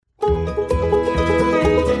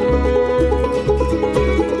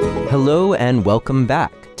Hello and welcome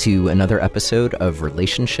back to another episode of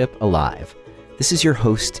Relationship Alive. This is your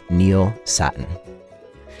host, Neil Sattin.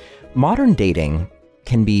 Modern dating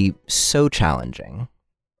can be so challenging.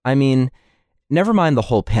 I mean, never mind the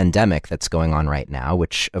whole pandemic that's going on right now,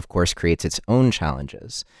 which of course creates its own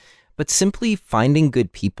challenges, but simply finding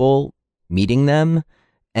good people, meeting them,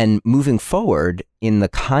 and moving forward in the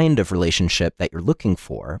kind of relationship that you're looking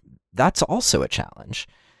for, that's also a challenge.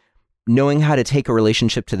 Knowing how to take a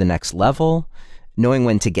relationship to the next level, knowing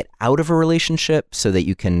when to get out of a relationship so that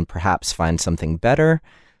you can perhaps find something better,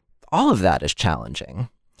 all of that is challenging.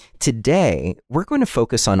 Today, we're going to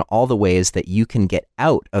focus on all the ways that you can get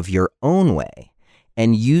out of your own way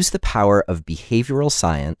and use the power of behavioral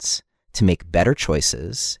science to make better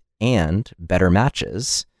choices and better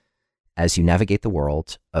matches as you navigate the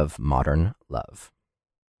world of modern love.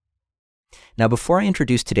 Now, before I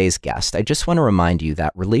introduce today's guest, I just want to remind you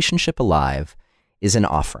that Relationship Alive is an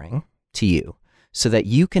offering to you so that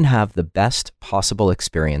you can have the best possible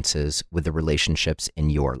experiences with the relationships in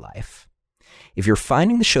your life. If you're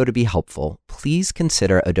finding the show to be helpful, please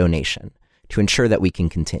consider a donation to ensure that we can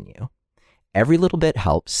continue. Every little bit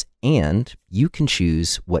helps, and you can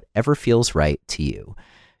choose whatever feels right to you.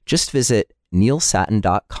 Just visit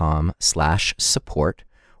neilsattin.com/support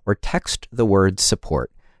or text the word support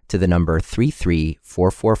to the number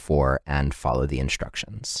 33444 and follow the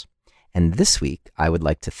instructions. And this week, I would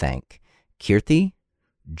like to thank Kirti,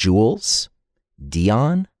 Jules,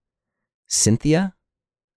 Dion, Cynthia,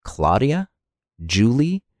 Claudia,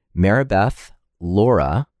 Julie, Maribeth,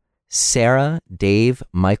 Laura, Sarah, Dave,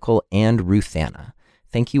 Michael, and Ruthanna.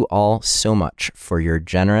 Thank you all so much for your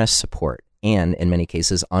generous support and, in many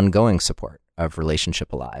cases, ongoing support of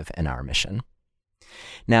Relationship Alive and our mission.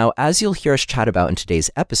 Now, as you'll hear us chat about in today's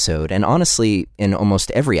episode, and honestly, in almost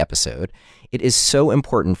every episode, it is so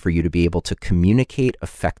important for you to be able to communicate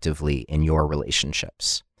effectively in your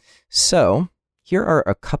relationships. So, here are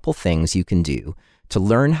a couple things you can do to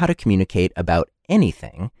learn how to communicate about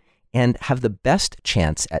anything and have the best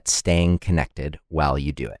chance at staying connected while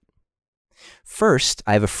you do it. First,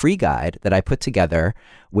 I have a free guide that I put together,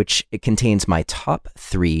 which it contains my top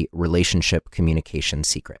 3 relationship communication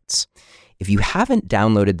secrets. If you haven't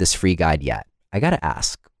downloaded this free guide yet, I gotta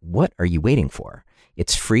ask, what are you waiting for?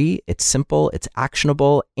 It's free, it's simple, it's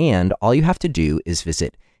actionable, and all you have to do is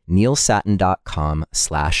visit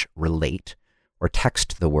neilsattin.com/relate or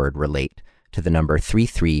text the word relate to the number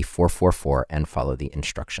 33444 and follow the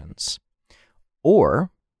instructions. Or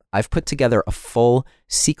I've put together a full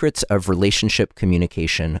Secrets of Relationship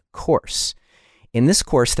Communication course. In this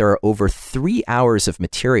course, there are over 3 hours of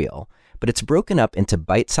material, but it's broken up into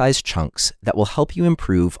bite-sized chunks that will help you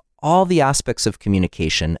improve all the aspects of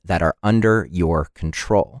communication that are under your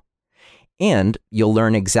control. And you'll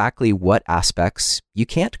learn exactly what aspects you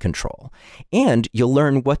can't control. And you'll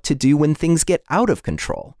learn what to do when things get out of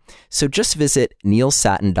control. So just visit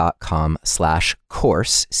neilsattin.com/course,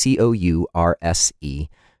 COURSE,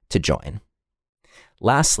 to join.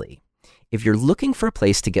 Lastly, if you're looking for a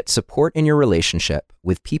place to get support in your relationship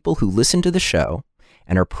with people who listen to the show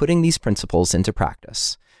and are putting these principles into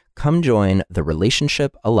practice, come join the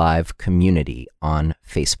Relationship Alive community on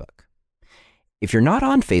Facebook. If you're not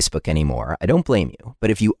on Facebook anymore, I don't blame you,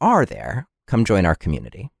 but if you are there, come join our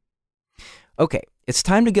community. Okay, it's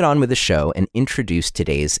time to get on with the show and introduce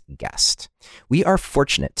today's guest. We are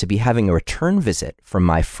fortunate to be having a return visit from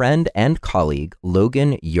my friend and colleague,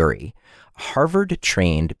 Logan Ury, a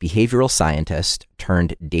Harvard-trained behavioral scientist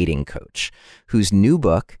turned dating coach, whose new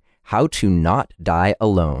book, How to Not Die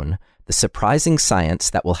Alone, The Surprising Science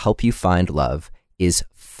That Will Help You Find Love, is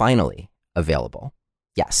finally available.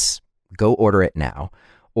 Yes, go order it now.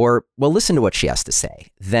 Or, well, listen to what she has to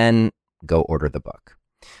say, then go order the book.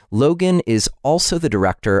 Logan is also the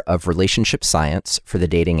director of relationship science for the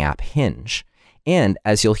dating app Hinge. And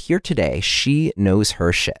as you'll hear today, she knows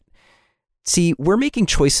her shit. See, we're making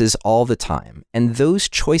choices all the time, and those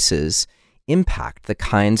choices impact the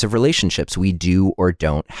kinds of relationships we do or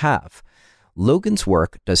don't have. Logan's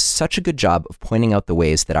work does such a good job of pointing out the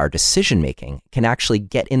ways that our decision-making can actually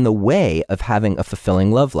get in the way of having a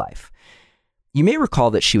fulfilling love life. You may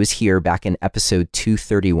recall that she was here back in episode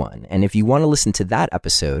 231, and if you want to listen to that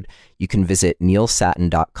episode, you can visit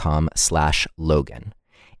neilsattin.com/Logan.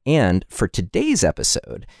 And for today's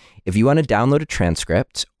episode, if you want to download a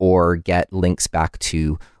transcript or get links back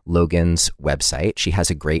to Logan's website, she has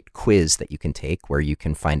a great quiz that you can take where you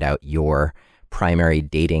can find out your primary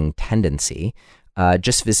dating tendency.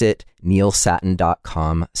 Just visit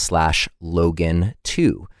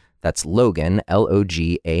neilsattin.com/Logan2. That's Logan,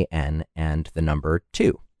 Logan, and the number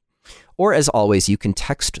 2. Or as always, you can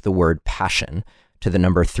text the word passion to the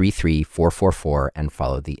number 33444 and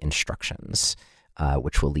follow the instructions,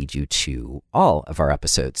 which will lead you to all of our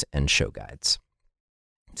episodes and show guides.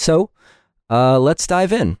 So let's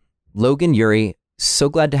dive in. Logan, Yuri, so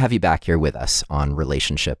glad to have you back here with us on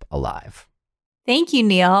Relationship Alive. Thank you,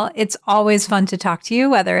 Neil. It's always fun to talk to you,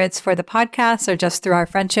 whether it's for the podcast or just through our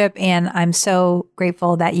friendship. And I'm so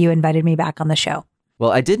grateful that you invited me back on the show.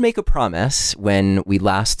 Well, I did make a promise when we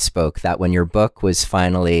last spoke that when your book was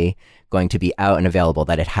finally going to be out and available,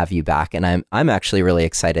 that I'd have you back. And I'm actually really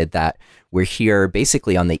excited that we're here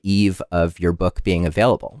basically on the eve of your book being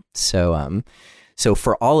available. So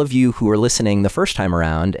for all of you who are listening the first time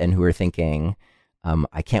around and who are thinking,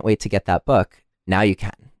 I can't wait to get that book, now you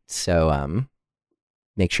can. So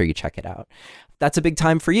make sure you check it out. That's a big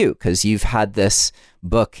time for you because you've had this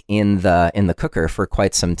book in the cooker for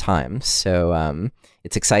quite some time. So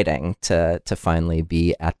it's exciting to finally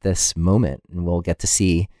be at this moment, and we'll get to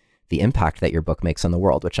see the impact that your book makes on the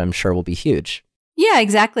world, which I'm sure will be huge. Yeah,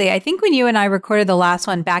 exactly. I think when you and I recorded the last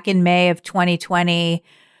one back in May of 2020,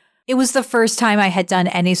 it was the first time I had done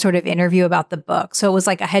any sort of interview about the book. So it was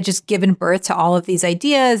like I had just given birth to all of these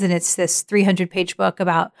ideas, and it's this 300-page book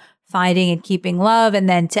about finding and keeping love. And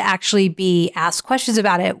then to actually be asked questions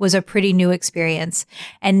about it was a pretty new experience.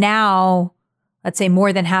 And now, let's say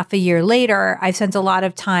more than half a year later, I've spent a lot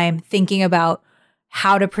of time thinking about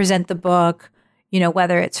how to present the book,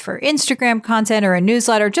 whether it's for Instagram content or a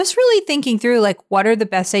newsletter, just really thinking through like, what are the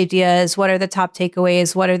best ideas? What are the top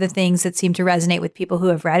takeaways? What are the things that seem to resonate with people who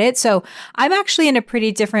have read it? So I'm actually in a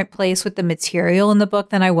pretty different place with the material in the book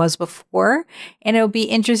than I was before. And it'll be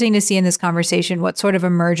interesting to see in this conversation what sort of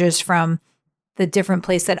emerges from the different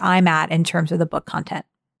place that I'm at in terms of the book content.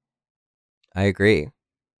 I agree.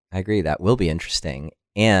 That will be interesting.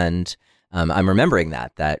 And I'm remembering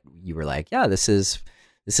that you were like, yeah, this is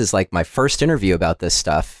like my first interview about this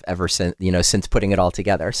stuff ever since putting it all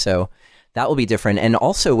together. So that will be different. And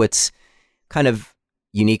also what's kind of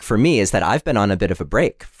unique for me is that I've been on a bit of a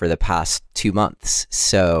break for the past 2 months.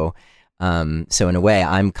 So in a way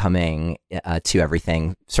I'm coming to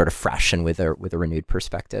everything sort of fresh and with a renewed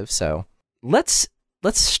perspective. So let's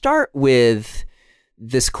start with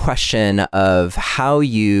this question of how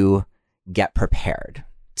you get prepared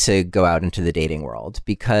to go out into the dating world,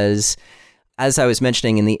 because as I was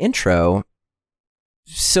mentioning in the intro,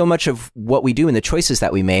 so much of what we do and the choices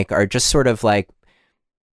that we make are just sort of like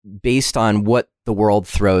based on what the world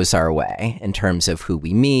throws our way in terms of who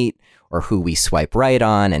we meet or who we swipe right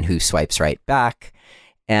on and who swipes right back.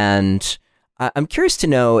 And I'm curious to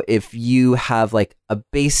know if you have like a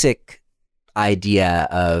basic idea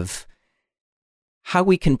of how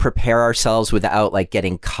we can prepare ourselves without like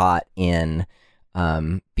getting caught in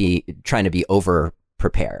trying to be over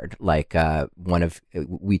prepared. Like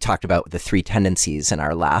we talked about the 3 tendencies in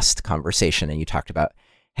our last conversation, and you talked about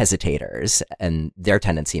hesitators, and their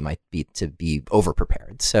tendency might be to be over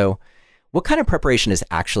prepared. So what kind of preparation is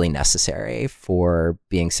actually necessary for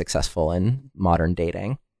being successful in modern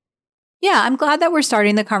dating? Yeah, I'm glad that we're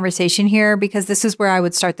starting the conversation here, because this is where I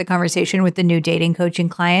would start the conversation with the new dating coaching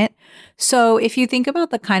client. So if you think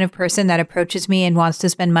about the kind of person that approaches me and wants to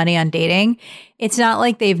spend money on dating, it's not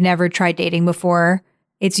like they've never tried dating before.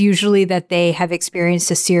 It's usually that they have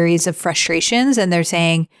experienced a series of frustrations and they're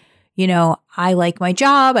saying, I like my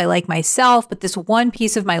job, I like myself, but this one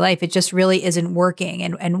piece of my life, it just really isn't working.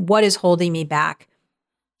 And what is holding me back?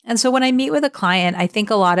 And so when I meet with a client, I think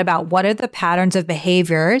a lot about what are the patterns of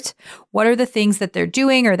behaviors, what are the things that they're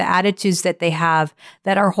doing or the attitudes that they have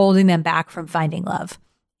that are holding them back from finding love.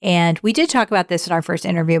 And we did talk about this in our first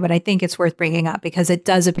interview, but I think it's worth bringing up because it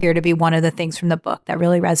does appear to be one of the things from the book that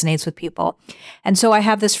really resonates with people. And so I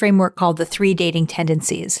have this framework called the 3 dating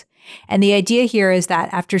tendencies. And the idea here is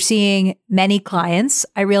that after seeing many clients,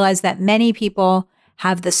 I realized that many people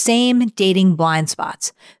have the same dating blind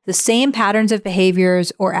spots, the same patterns of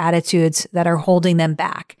behaviors or attitudes that are holding them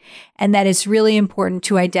back. And that it's really important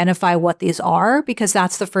to identify what these are, because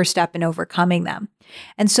that's the first step in overcoming them.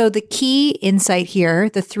 And so the key insight here,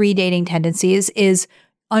 the 3 dating tendencies, is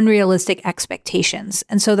unrealistic expectations.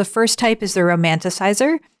 And so the first type is the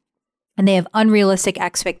romanticizer, and they have unrealistic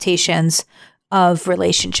expectations of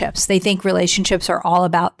relationships. They think relationships are all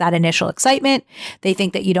about that initial excitement. They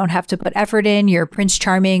think that you don't have to put effort in. Your Prince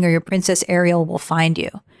Charming or your Princess Ariel will find you.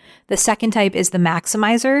 The second type is the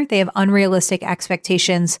maximizer. They have unrealistic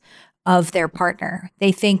expectations of their partner.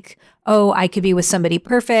 They think, oh, I could be with somebody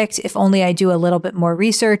perfect. If only I do a little bit more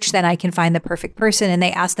research, then I can find the perfect person. And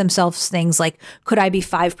they ask themselves things like, could I be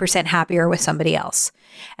 5% happier with somebody else?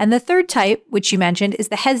 And the third type, which you mentioned, is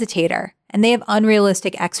the hesitator. and they have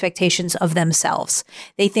unrealistic expectations of themselves.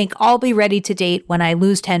 They think, I'll be ready to date when I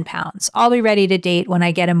lose 10 pounds. I'll be ready to date when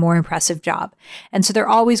I get a more impressive job. And so they're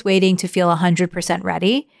always waiting to feel 100%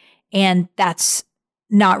 ready. And that's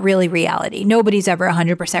not really reality. Nobody's ever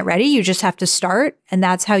 100% ready. You just have to start. And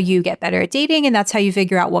that's how you get better at dating. And that's how you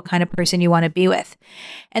figure out what kind of person you want to be with.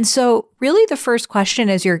 And so really the first question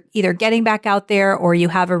as you're either getting back out there or you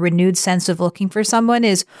have a renewed sense of looking for someone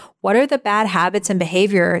is, what are the bad habits and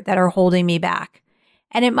behavior that are holding me back?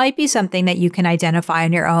 And it might be something that you can identify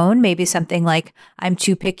on your own. Maybe something like, I'm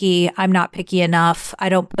too picky. I'm not picky enough. I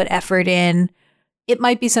don't put effort in. It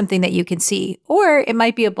might be something that you can see, or it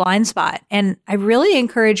might be a blind spot. And I really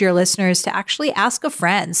encourage your listeners to actually ask a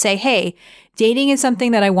friend, say, hey, dating is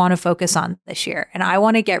something that I want to focus on this year, and I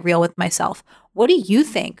want to get real with myself. What do you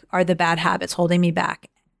think are the bad habits holding me back?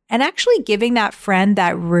 And actually giving that friend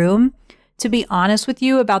that room to be honest with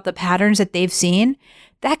you about the patterns that they've seen,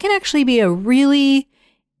 that can actually be a really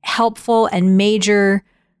helpful and major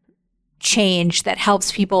change that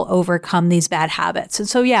helps people overcome these bad habits. And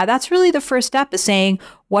so, yeah, that's really the first step, is saying,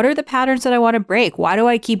 what are the patterns that I want to break? Why do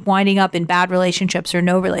I keep winding up in bad relationships or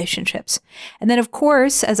no relationships? And then, of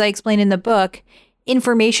course, as I explained in the book,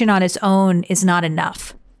 information on its own is not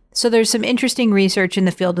enough. So there's some interesting research in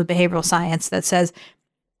the field of behavioral science that says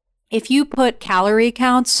if you put calorie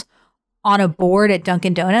counts on a board at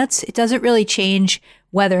Dunkin' Donuts, it doesn't really change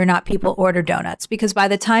whether or not people order donuts, because by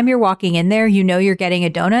the time you're walking in there, you know you're getting a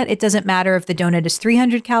donut. It doesn't matter if the donut is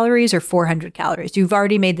 300 calories or 400 calories. You've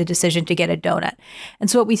already made the decision to get a donut. And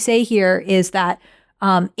so what we say here is that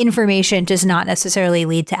information does not necessarily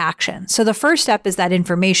lead to action. So the first step is that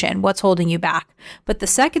information, what's holding you back. But the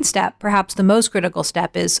second step, perhaps the most critical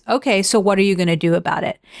step, is, okay, so what are you going to do about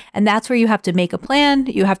it? And that's where you have to make a plan.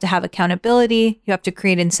 You have to have accountability. You have to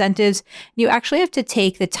create incentives. You actually have to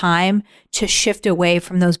take the time to shift away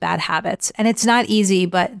from those bad habits. And it's not easy,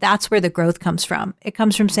 but that's where the growth comes from. It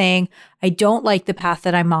comes from saying, I don't like the path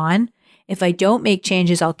that I'm on. If I don't make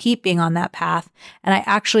changes, I'll keep being on that path. And I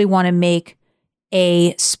actually want to make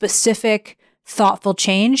a specific, thoughtful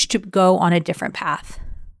change to go on a different path.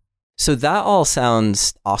 So that all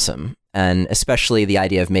sounds awesome. And especially the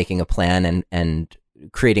idea of making a plan and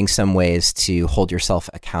creating some ways to hold yourself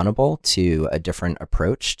accountable to a different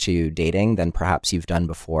approach to dating than perhaps you've done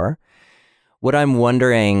before. What I'm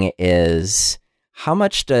wondering is, how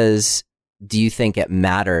much do you think it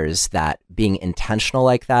matters that being intentional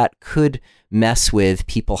like that could mess with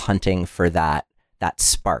people hunting for that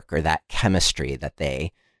spark or that chemistry that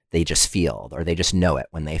they just feel, or they just know it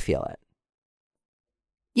when they feel it?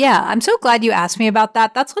 Yeah, I'm so glad you asked me about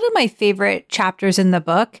that. That's one of my favorite chapters in the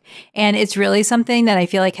book. And it's really something that I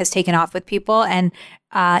feel like has taken off with people. And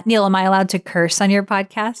Neil, am I allowed to curse on your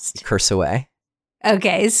podcast? Curse away.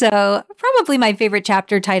 Okay, so probably my favorite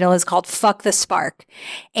chapter title is called Fuck the Spark.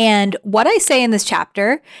 And what I say in this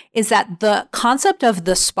chapter is that the concept of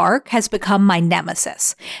the spark has become my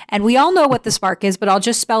nemesis. And we all know what the spark is, but I'll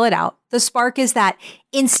just spell it out. The spark is that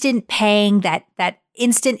instant pang, that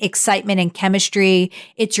instant excitement and chemistry.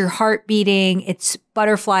 It's your heart beating. It's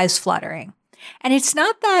butterflies fluttering. And it's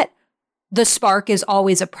not that the spark is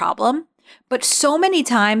always a problem. But so many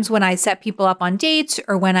times when I set people up on dates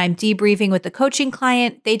or when I'm debriefing with the coaching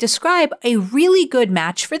client, they describe a really good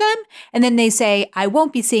match for them. And then they say, I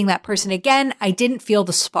won't be seeing that person again. I didn't feel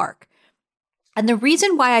the spark. And the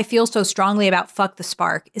reason why I feel so strongly about fuck the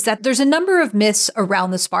spark is that there's a number of myths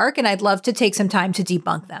around the spark, and I'd love to take some time to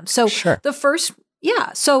debunk them. So sure. The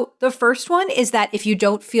first one is that if you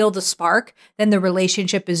don't feel the spark, then the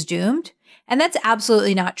relationship is doomed. And that's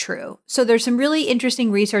absolutely not true. So there's some really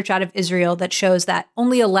interesting research out of Israel that shows that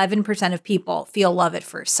only 11% of people feel love at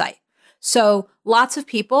first sight. So lots of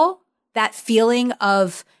people, that feeling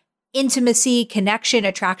of intimacy, connection,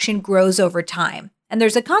 attraction grows over time. And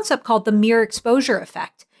there's a concept called the mere exposure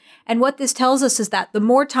effect. And what this tells us is that the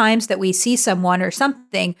more times that we see someone or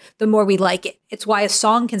something, the more we like it. It's why a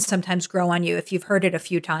song can sometimes grow on you if you've heard it a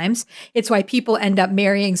few times. It's why people end up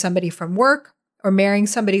marrying somebody from work, or marrying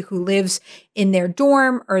somebody who lives in their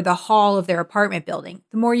dorm or the hall of their apartment building.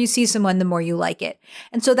 The more you see someone, the more you like it.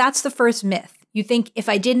 And so that's the first myth. You think, if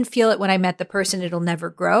I didn't feel it when I met the person, it'll never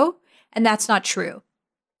grow. And that's not true.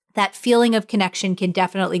 That feeling of connection can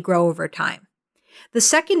definitely grow over time. The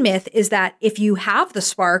second myth is that if you have the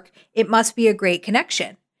spark, it must be a great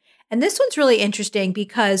connection. And this one's really interesting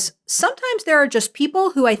because sometimes there are just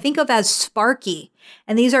people who I think of as sparky.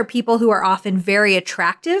 And these are people who are often very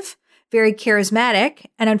attractive, very charismatic,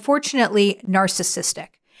 and unfortunately narcissistic.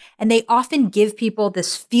 And they often give people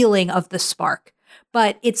this feeling of the spark.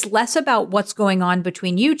 but it's less about what's going on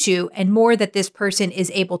between you two and more that this person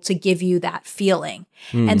is able to give you that feeling.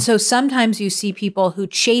 And so sometimes you see people who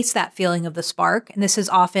chase that feeling of the spark. And this is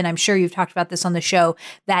often, I'm sure you've talked about this on the show,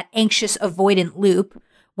 that anxious avoidant loop,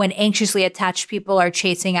 when anxiously attached people are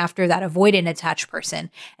chasing after that avoidant attached person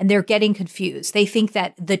and they're getting confused. They think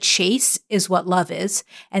that the chase is what love is.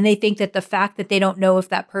 And they think that the fact that they don't know if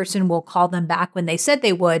that person will call them back when they said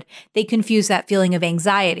they would, they confuse that feeling of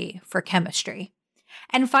anxiety for chemistry.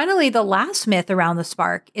 And finally, the last myth around the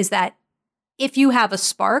spark is that if you have a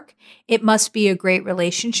spark, it must be a great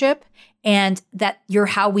relationship and that your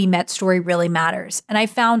how we met story really matters. And I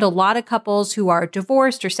found a lot of couples who are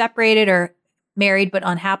divorced or separated or married but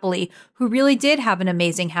unhappily who really did have an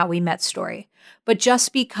amazing how we met story. But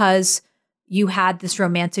just because you had this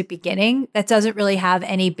romantic beginning, that doesn't really have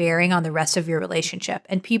any bearing on the rest of your relationship.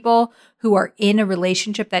 And people who are in a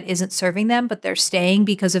relationship that isn't serving them, but they're staying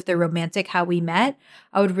because of their romantic how we met,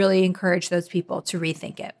 I would really encourage those people to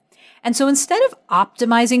rethink it. And so instead of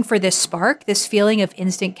optimizing for this spark, this feeling of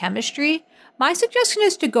instant chemistry, my suggestion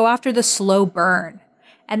is to go after the slow burn.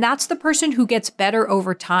 And that's the person who gets better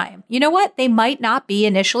over time. You know what? They might not be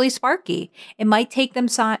initially sparky. It might take them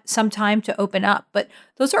some time to open up, but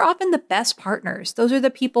those are often the best partners. Those are the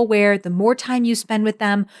people where the more time you spend with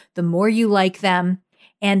them, the more you like them.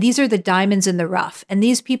 And these are the diamonds in the rough. And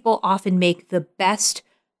these people often make the best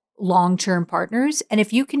long-term partners. And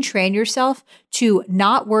if you can train yourself to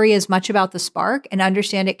not worry as much about the spark and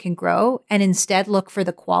understand it can grow and instead look for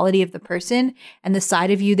the quality of the person and the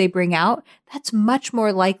side of you they bring out, that's much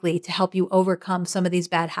more likely to help you overcome some of these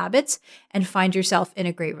bad habits and find yourself in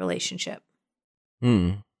a great relationship.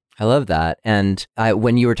 I love that. And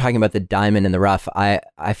when you were talking about the diamond in the rough,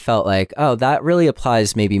 I felt like, oh, that really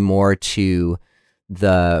applies maybe more to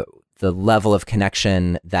the level of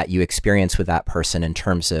connection that you experience with that person in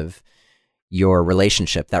terms of your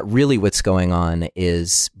relationship. That really what's going on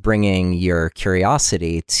is bringing your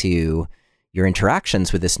curiosity to your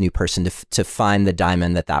interactions with this new person to find the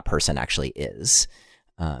diamond that person actually is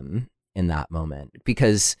in that moment.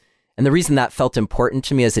 And the reason that felt important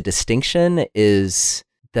to me as a distinction is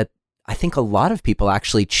that I think a lot of people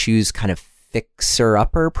actually choose kind of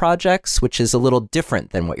fixer-upper projects, which is a little different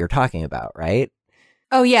than what you're talking about, right?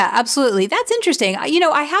 Oh, yeah, absolutely. That's interesting. I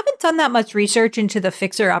haven't done that much research into the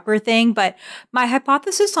fixer-upper thing, but my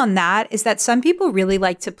hypothesis on that is that some people really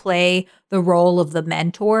like to play the role of the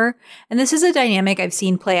mentor. And this is a dynamic I've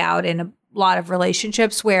seen play out in a lot of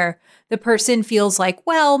relationships where the person feels like,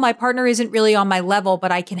 well, my partner isn't really on my level,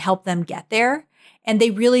 but I can help them get there. And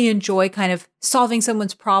they really enjoy kind of solving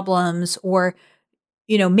someone's problems or,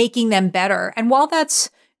 making them better. And while that's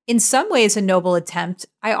in some ways a noble attempt,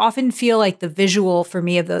 I often feel like the visual for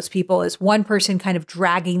me of those people is one person kind of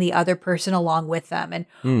dragging the other person along with them.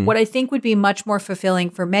 And what I think would be much more fulfilling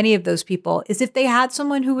for many of those people is if they had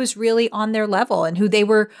someone who was really on their level and who they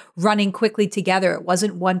were running quickly together. It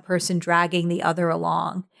wasn't one person dragging the other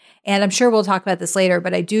along. And I'm sure we'll talk about this later,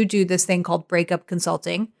 but I do this thing called breakup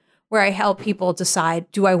consulting, where I help people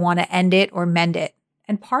decide, do I want to end it or mend it?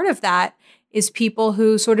 And part of that is people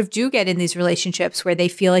who sort of do get in these relationships where they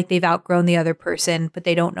feel like they've outgrown the other person, but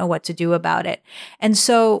they don't know what to do about it. And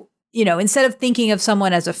so, instead of thinking of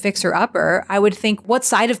someone as a fixer-upper, I would think, what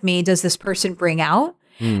side of me does this person bring out?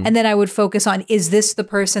 And then I would focus on, is this the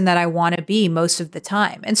person that I want to be most of the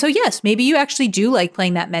time? And so, yes, maybe you actually do like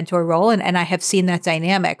playing that mentor role. And I have seen that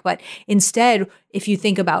dynamic. But instead, if you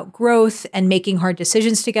think about growth and making hard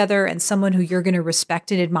decisions together and someone who you're going to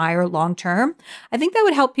respect and admire long term, I think that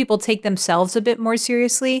would help people take themselves a bit more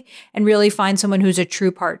seriously and really find someone who's a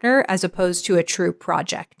true partner as opposed to a true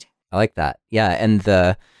project. I like that. Yeah. And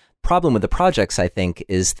the problem with the projects, I think,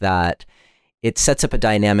 is that it sets up a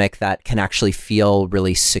dynamic that can actually feel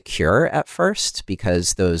really secure at first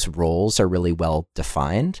because those roles are really well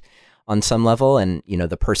defined on some level. And,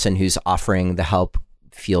 the person who's offering the help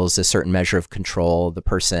feels a certain measure of control. The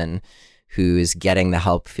person who's getting the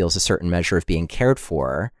help feels a certain measure of being cared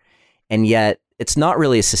for. And yet it's not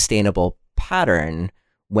really a sustainable pattern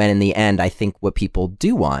when in the end, I think what people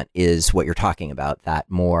do want is what you're talking about, that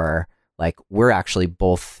more like we're actually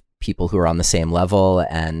both people who are on the same level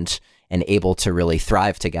and able to really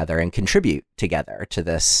thrive together and contribute together to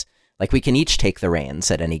this. Like we can each take the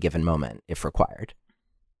reins at any given moment if required.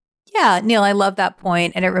 Yeah, Neil, I love that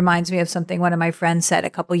point. And it reminds me of something one of my friends said a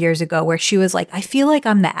couple years ago where she was like, I feel like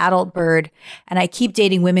I'm the adult bird and I keep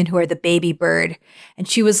dating women who are the baby bird. And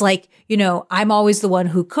she was like, I'm always the one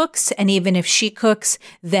who cooks. And even if she cooks,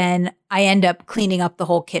 then I end up cleaning up the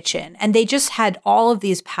whole kitchen. And they just had all of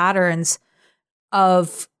these patterns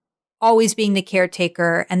of always being the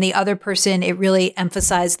caretaker, and the other person, it really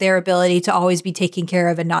emphasized their ability to always be taken care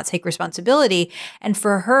of and not take responsibility. And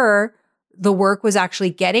for her, the work was actually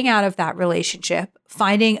getting out of that relationship,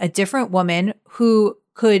 finding a different woman who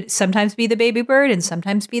could sometimes be the baby bird and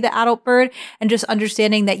sometimes be the adult bird, and just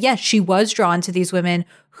understanding that, yes, she was drawn to these women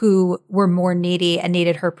who were more needy and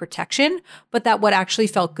needed her protection, but that what actually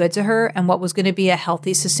felt good to her and what was going to be a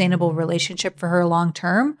healthy, sustainable relationship for her long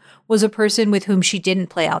term was a person with whom she didn't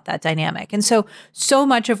play out that dynamic. And so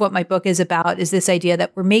much of what my book is about is this idea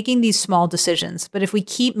that we're making these small decisions, but if we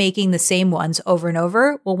keep making the same ones over and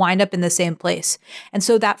over, we'll wind up in the same place. And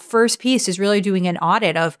so that first piece is really doing an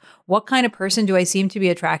audit of what kind of person do I seem to be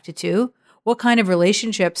attracted to? What kind of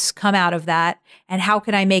relationships come out of that? And how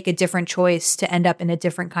can I make a different choice to end up in a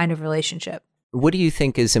different kind of relationship? What do you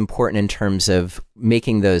think is important in terms of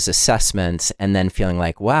making those assessments and then feeling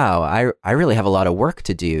like, wow, I really have a lot of work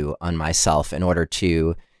to do on myself in order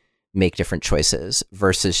to make different choices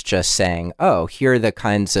versus just saying, oh, here are the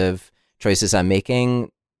kinds of choices I'm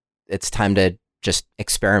making. It's time to just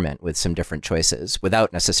experiment with some different choices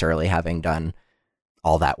without necessarily having done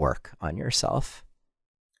all that work on yourself?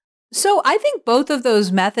 So I think both of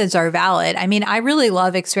those methods are valid. I mean, I really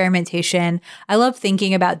love experimentation. I love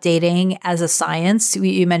thinking about dating as a science.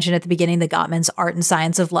 You mentioned at the beginning the Gottman's Art and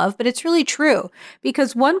Science of Love, but it's really true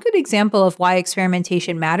because one good example of why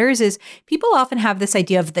experimentation matters is people often have this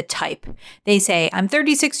idea of the type. They say, I'm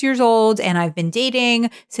 36 years old and I've been dating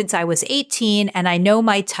since I was 18 and I know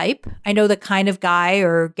my type. I know the kind of guy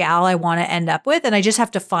or gal I want to end up with, and I just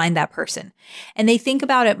have to find that person. And they think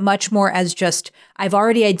about it much more as just, I've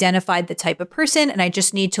already identified the type of person and I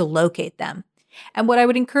just need to locate them. And what I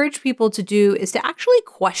would encourage people to do is to actually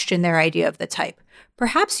question their idea of the type.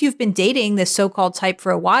 Perhaps you've been dating this so-called type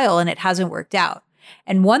for a while and it hasn't worked out.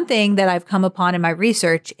 And one thing that I've come upon in my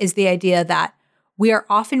research is the idea that we are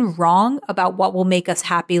often wrong about what will make us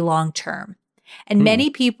happy long term. And many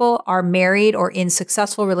people are married or in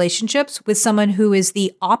successful relationships with someone who is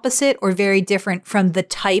the opposite or very different from the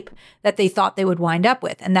type that they thought they would wind up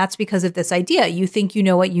with. And that's because of this idea. You think you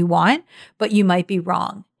know what you want, but you might be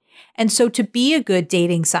wrong. And so to be a good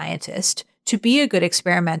dating scientist, to be a good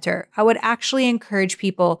experimenter, I would actually encourage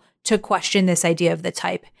people to question this idea of the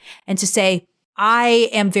type and to say, I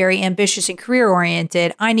am very ambitious and career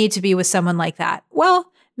oriented. I need to be with someone like that. Well,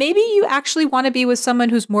 maybe you actually want to be with someone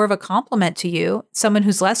who's more of a complement to you, someone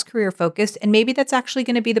who's less career focused, and maybe that's actually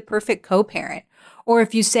going to be the perfect co-parent. Or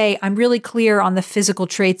if you say, I'm really clear on the physical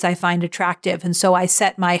traits I find attractive, and so I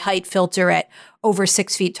set my height filter at over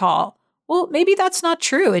 6 feet tall. Well, maybe that's not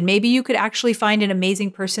true. And maybe you could actually find an amazing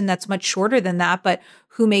person that's much shorter than that, but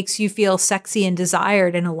who makes you feel sexy and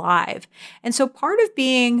desired and alive. And so part of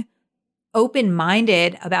being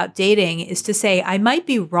open-minded about dating is to say, I might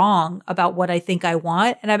be wrong about what I think I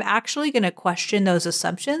want, and I'm actually going to question those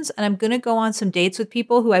assumptions, and I'm going to go on some dates with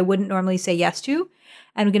people who I wouldn't normally say yes to,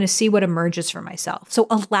 and I'm going to see what emerges for myself. So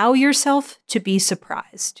allow yourself to be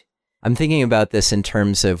surprised. I'm thinking about this in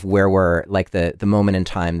terms of where we're, like the moment in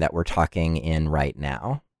time that we're talking in right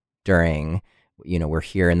now during, we're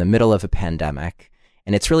here in the middle of a pandemic,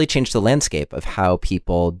 and it's really changed the landscape of how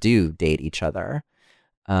people do date each other.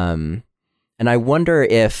 And I wonder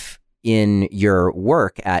if in your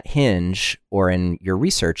work at Hinge or in your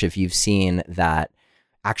research, if you've seen that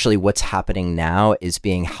actually what's happening now is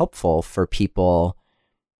being helpful for people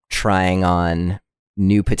trying on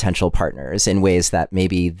new potential partners in ways that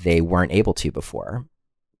maybe they weren't able to before.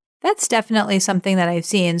 That's definitely something that I've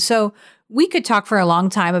seen. So we could talk for a long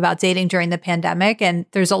time about dating during the pandemic, and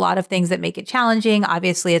there's a lot of things that make it challenging.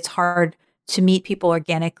 Obviously, it's hard to meet people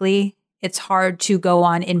organically. It's hard to go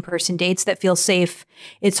on in-person dates that feel safe.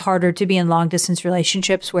 It's harder to be in long-distance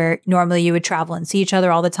relationships where normally you would travel and see each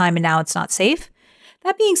other all the time, and now it's not safe.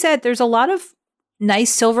 That being said, there's a lot of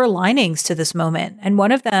nice silver linings to this moment. And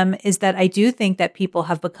one of them is that I do think that people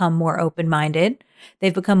have become more open-minded.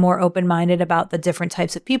 They've become more open-minded about the different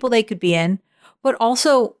types of people they could be in. But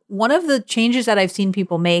also, one of the changes that I've seen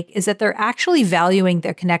people make is that they're actually valuing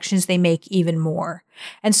their connections they make even more.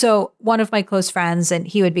 And so one of my close friends, and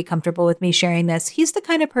he would be comfortable with me sharing this, he's the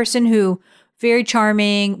kind of person who, very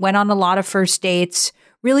charming, went on a lot of first dates,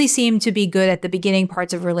 really seemed to be good at the beginning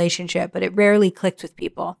parts of a relationship, but it rarely clicked with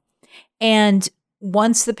people. And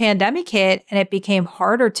once the pandemic hit and it became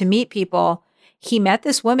harder to meet people, he met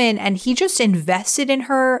this woman and he just invested in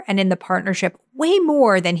her and in the partnership way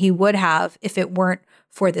more than he would have if it weren't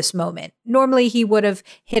for this moment. Normally, he would have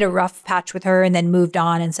hit a rough patch with her and then moved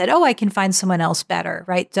on and said, oh, I can find someone else better,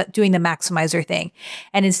 right? Doing the maximizer thing.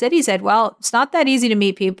 And instead he said, well, it's not that easy to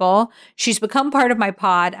meet people. She's become part of my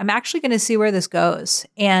pod. I'm actually going to see where this goes.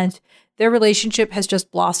 And Their relationship has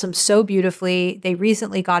just blossomed so beautifully. They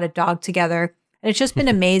recently got a dog together. And it's just been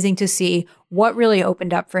amazing to see what really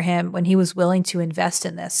opened up for him when he was willing to invest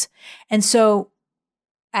in this. And so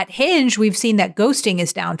at Hinge, we've seen that ghosting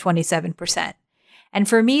is down 27%. And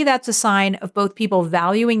for me, that's a sign of both people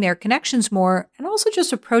valuing their connections more and also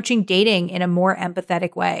just approaching dating in a more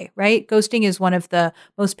empathetic way, right? Ghosting is one of the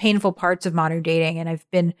most painful parts of modern dating. And I've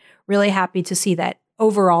been really happy to see that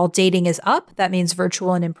overall dating is up. That means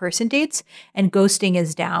virtual and in-person dates, and ghosting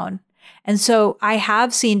is down. And so I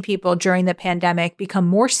have seen people during the pandemic become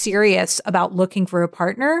more serious about looking for a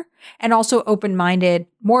partner and also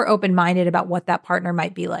more open-minded about what that partner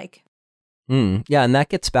might be like. Yeah, and that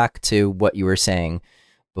gets back to what you were saying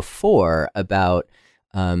before about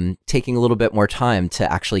taking a little bit more time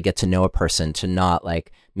to actually get to know a person, to not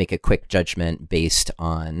like make a quick judgment based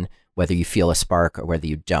on whether you feel a spark or whether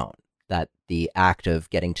you don't. That the act of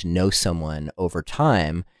getting to know someone over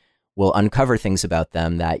time will uncover things about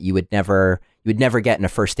them that you would never get in a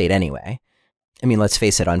first date anyway. I mean, let's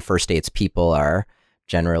face it, on first dates, people are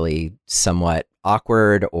generally somewhat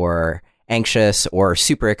awkward or anxious or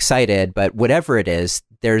super excited, but whatever it is,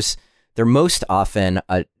 they're most often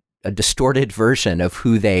a distorted version of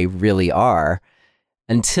who they really are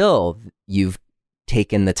until you've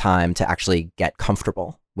taken the time to actually get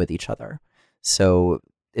comfortable with each other. So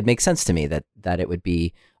it makes sense to me that it would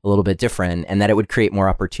be a little bit different, and that it would create more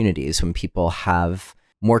opportunities when people have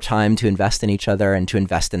more time to invest in each other and to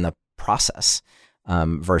invest in the process,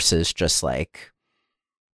 versus just like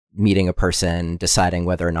meeting a person, deciding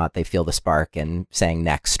whether or not they feel the spark and saying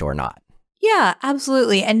next or not. Yeah,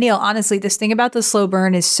 absolutely. And Neil, honestly, this thing about the slow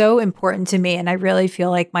burn is so important to me. And I really feel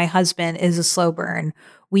like my husband is a slow burn.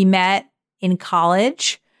 We met in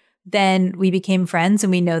college. Then we became friends,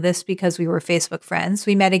 and we know this because we were Facebook friends.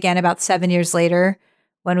 We met again about 7 years later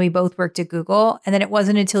when we both worked at Google. And then it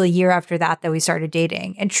wasn't until a year after that we started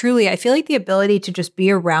dating. And truly, I feel like the ability to just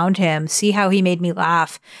be around him, see how he made me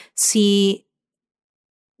laugh, see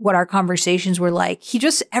what our conversations were like. He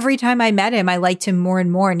just, every time I met him, I liked him more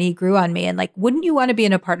and more, and he grew on me. And like, wouldn't you want to be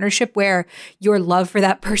in a partnership where your love for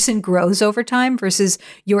that person grows over time versus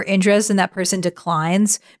your interest in that person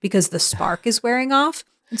declines because the spark is wearing off?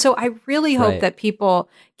 And so I really hope that people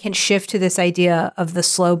can shift to this idea of the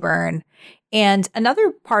slow burn. And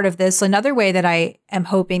another part of this, another way that I am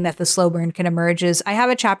hoping that the slow burn can emerge is I have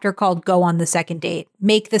a chapter called Go on the Second Date,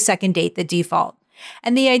 make the second date the default.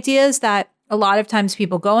 And the idea is that a lot of times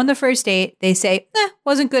people go on the first date, they say,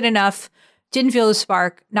 wasn't good enough, didn't feel the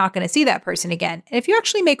spark, not going to see that person again. And if you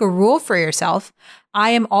actually make a rule for yourself, I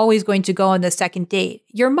am always going to go on the second date,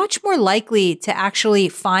 you're much more likely to actually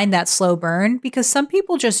find that slow burn, because some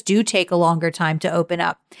people just do take a longer time to open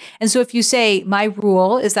up. And so if you say, my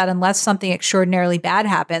rule is that unless something extraordinarily bad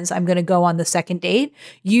happens, I'm going to go on the second date,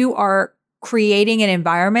 you are creating an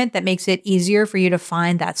environment that makes it easier for you to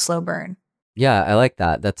find that slow burn. Yeah, I like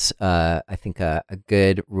that. That's, I think, a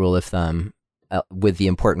good rule of thumb, with the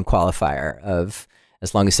important qualifier of,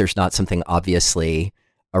 as long as there's not something obviously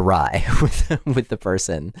awry with the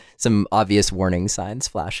person, some obvious warning signs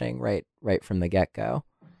flashing right from the get-go.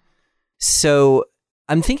 So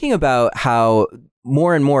I'm thinking about how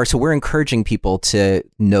more and more, so we're encouraging people to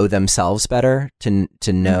know themselves better,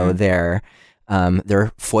 to know their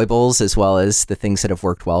foibles as well as the things that have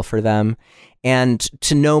worked well for them, and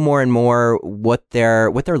to know more and more what they're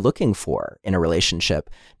looking for in a relationship,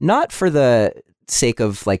 not for the sake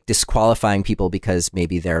of like disqualifying people because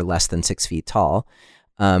maybe they're less than 6 feet tall,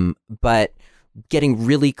 but getting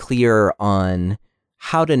really clear on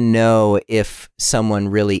how to know if someone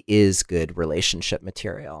really is good relationship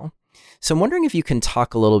material. So I'm wondering if you can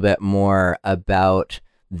talk a little bit more about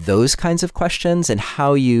those kinds of questions and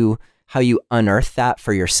how you unearth that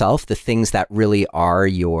for yourself, the things that really are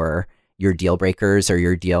your deal breakers or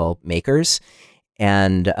your deal makers.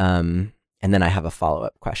 And then I have a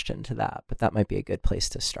follow-up question to that, but that might be a good place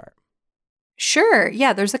to start. Sure.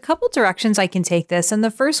 Yeah, there's a couple directions I can take this. And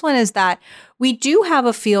the first one is that we do have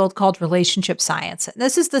a field called relationship science. And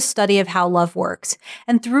this is the study of how love works.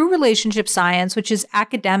 And through relationship science, which is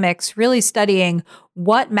academics really studying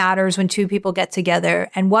what matters when two people get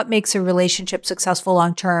together and what makes a relationship successful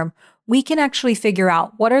long-term, we can actually figure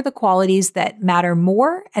out what are the qualities that matter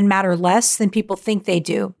more and matter less than people think they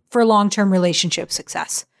do for long-term relationship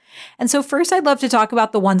success. And so first, I'd love to talk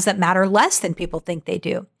about the ones that matter less than people think they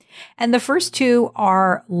do. And the first two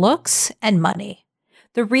are looks and money.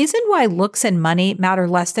 The reason why looks and money matter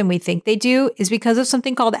less than we think they do is because of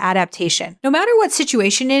something called adaptation. No matter what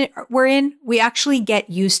situation we're in, we actually get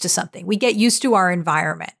used to something. We get used to our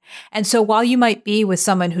environment. And so while you might be with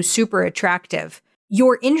someone who's super attractive,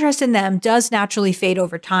 your interest in them does naturally fade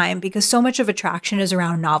over time because so much of attraction is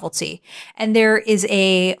around novelty. And there is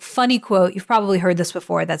a funny quote, you've probably heard this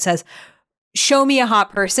before, that says, show me a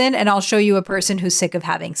hot person and I'll show you a person who's sick of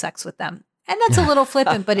having sex with them. And that's a little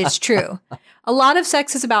flippant, but it's true. A lot of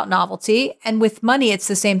sex is about novelty. And with money, it's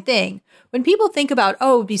the same thing. When people think about,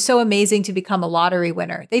 oh, it'd be so amazing to become a lottery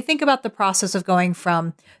winner, they think about the process of going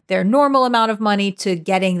from their normal amount of money to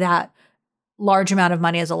getting that large amount of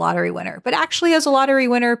money as a lottery winner. But actually, as a lottery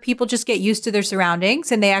winner, people just get used to their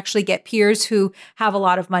surroundings and they actually get peers who have a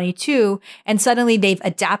lot of money too. And suddenly they've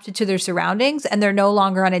adapted to their surroundings and they're no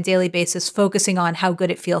longer on a daily basis focusing on how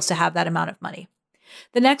good it feels to have that amount of money.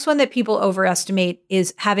 The next one that people overestimate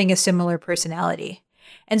is having a similar personality.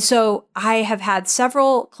 And so I have had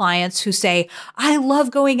several clients who say, I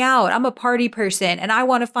love going out. I'm a party person and I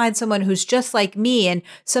want to find someone who's just like me and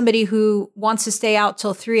somebody who wants to stay out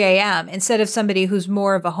till 3 a.m. instead of somebody who's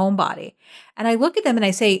more of a homebody. And I look at them and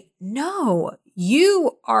I say, no,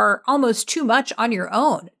 you are almost too much on your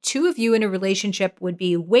own. Two of you in a relationship would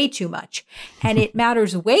be way too much. And it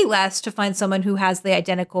matters way less to find someone who has the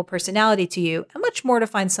identical personality to you and much more to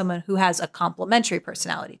find someone who has a complementary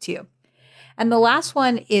personality to you. And the last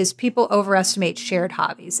one is people overestimate shared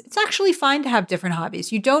hobbies. It's actually fine to have different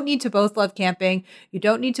hobbies. You don't need to both love camping. You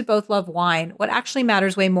don't need to both love wine. What actually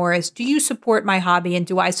matters way more is, do you support my hobby and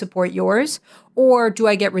do I support yours? Or do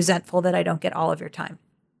I get resentful that I don't get all of your time?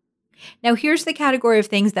 Now, here's the category of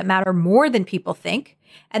things that matter more than people think.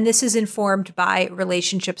 And this is informed by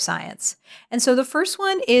relationship science. And so the first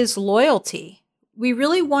one is loyalty. We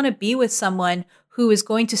really want to be with someone who is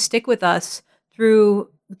going to stick with us through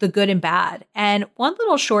the good and bad. And one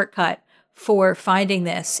little shortcut for finding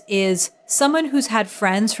this is someone who's had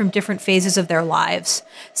friends from different phases of their lives,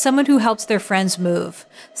 someone who helps their friends move,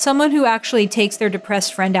 someone who actually takes their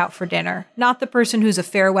depressed friend out for dinner, not the person who's a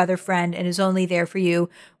fair weather friend and is only there for you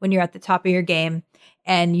when you're at the top of your game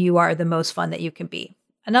and you are the most fun that you can be.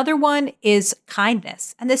 Another one is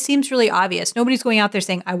kindness. And this seems really obvious. Nobody's going out there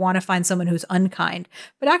saying, I want to find someone who's unkind,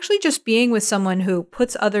 but actually just being with someone who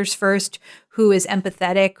puts others first, who is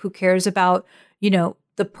empathetic, who cares about,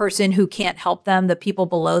 the person who can't help them, the people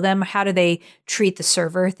below them. How do they treat the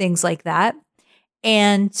server? Things like that.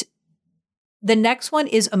 And the next one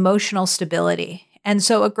is emotional stability. And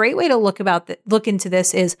so a great way to look into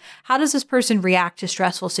this is, how does this person react to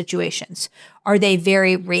stressful situations? Are they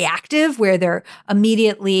very reactive where they're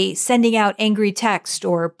immediately sending out angry text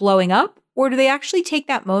or blowing up? Or do they actually take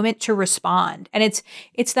that moment to respond? And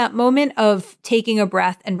it's that moment of taking a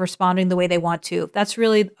breath and responding the way they want to. That's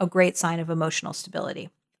really a great sign of emotional stability.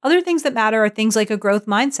 Other things that matter are things like a growth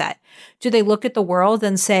mindset. Do they look at the world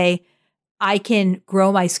and say, I can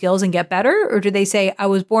grow my skills and get better? Or do they say, I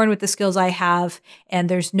was born with the skills I have and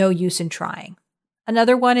there's no use in trying?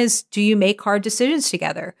 Another one is, do you make hard decisions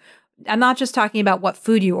together? I'm not just talking about what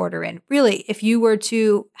food you order in. Really, if you were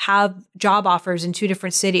to have job offers in 2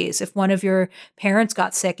 different cities, if one of your parents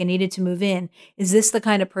got sick and needed to move in, is this the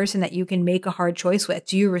kind of person that you can make a hard choice with?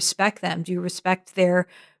 Do you respect them? Do you respect their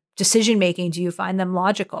decision-making? Do you find them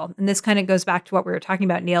logical? And this kind of goes back to what we were talking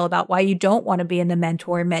about, Neil, about why you don't want to be in the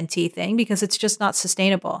mentor-mentee thing, because it's just not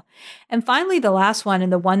sustainable. And finally, the last one,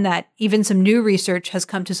 and the one that even some new research has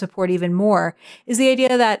come to support even more, is the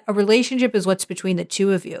idea that a relationship is what's between the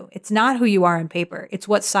two of you. It's not who you are on paper. It's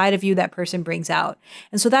what side of you that person brings out.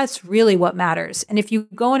 And so that's really what matters. And if you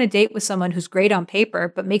go on a date with someone who's great on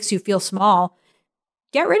paper, but makes you feel small,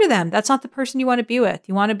 get rid of them. That's not the person you want to be with.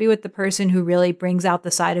 You want to be with the person who really brings out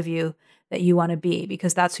the side of you that you want to be,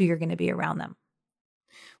 because that's who you're going to be around them.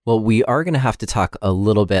 Well, we are going to have to talk a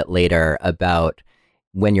little bit later about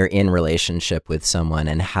when you're in relationship with someone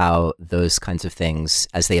and how those kinds of things,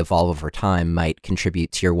 as they evolve over time, might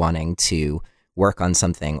contribute to your wanting to work on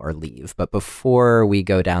something or leave. But before we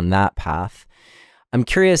go down that path, I'm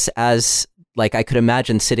curious, as I could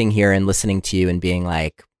imagine sitting here and listening to you and being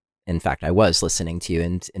like, in fact, I was listening to you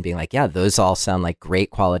and being like, yeah, those all sound like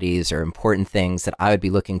great qualities or important things that I would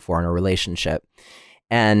be looking for in a relationship.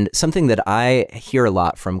 And something that I hear a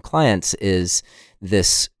lot from clients is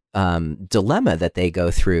this dilemma that they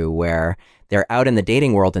go through where they're out in the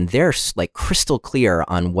dating world and they're crystal clear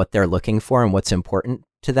on what they're looking for and what's important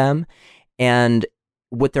to them. And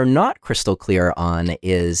what they're not crystal clear on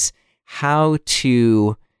is how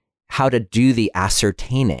to do the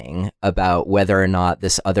ascertaining about whether or not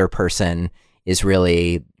this other person is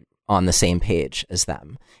really on the same page as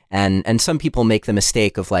them. And some people make the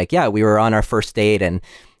mistake of we were on our first date and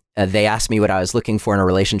they asked me what I was looking for in a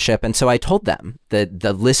relationship. And so I told them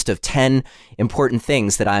the list of 10 important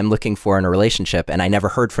things that I'm looking for in a relationship. And I never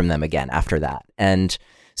heard from them again after that. And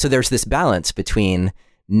so there's this balance between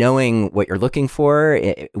knowing what you're looking for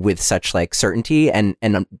with such like certainty, and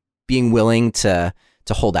being willing to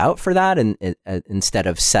hold out for that, and instead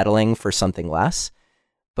of settling for something less.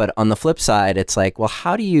 But on the flip side, it's like, well,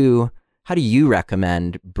 how do you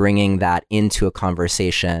recommend bringing that into a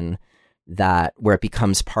conversation where it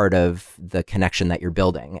becomes part of the connection that you're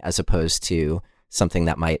building, as opposed to something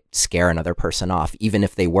that might scare another person off, even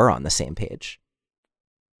if they were on the same page?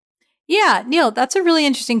 Yeah, Neil, that's a really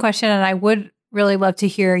interesting question. And I would really love to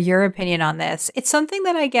hear your opinion on this. It's something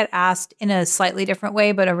that I get asked in a slightly different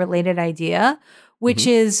way, but a related idea, which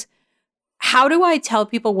is, how do I tell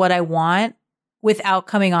people what I want without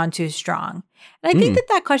coming on too strong? And I think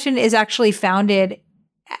that question is actually founded.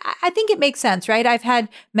 I think it makes sense, right? I've had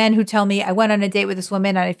men who tell me, I went on a date with this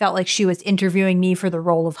woman and I felt like she was interviewing me for the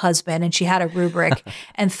role of husband, and she had a rubric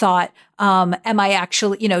and thought, am I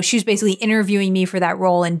actually, she's basically interviewing me for that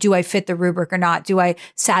role, and do I fit the rubric or not? Do I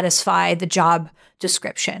satisfy the job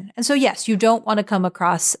description? And so, yes, you don't want to come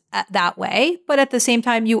across that way, but at the same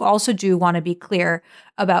time, you also do want to be clear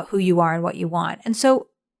about who you are and what you want. And so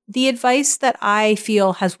the advice that I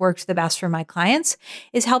feel has worked the best for my clients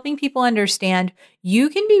is helping people understand you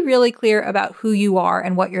can be really clear about who you are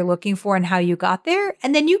and what you're looking for and how you got there.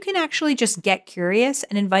 And then you can actually just get curious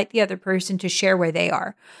and invite the other person to share where they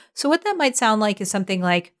are. So what that might sound like is something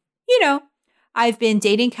like, I've been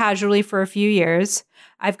dating casually for a few years.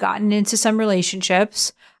 I've gotten into some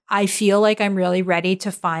relationships. I feel like I'm really ready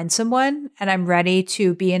to find someone, and I'm ready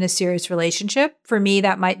to be in a serious relationship. For me,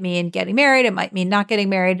 that might mean getting married. It might mean not getting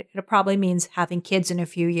married. It probably means having kids in a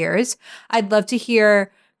few years. I'd love to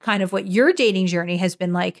hear kind of what your dating journey has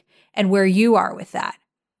been like and where you are with that.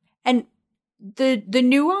 And the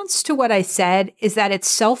nuance to what I said is that it's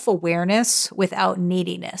self-awareness without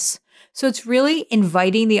neediness. So it's really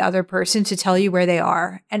inviting the other person to tell you where they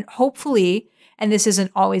are. And hopefully, and this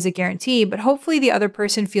isn't always a guarantee, but hopefully the other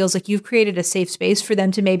person feels like you've created a safe space for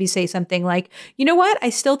them to maybe say something like, you know what, I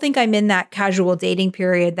still think I'm in that casual dating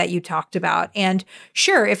period that you talked about. And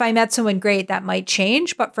sure, if I met someone great, that might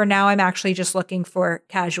change. But for now, I'm actually just looking for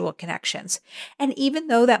casual connections. And even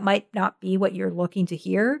though that might not be what you're looking to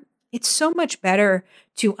hear, it's so much better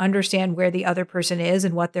to understand where the other person is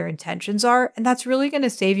and what their intentions are. And that's really going to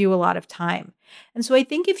save you a lot of time. And so I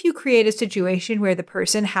think if you create a situation where the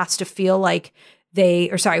person has to feel like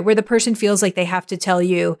where the person feels like they have to tell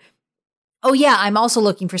you, oh yeah, I'm also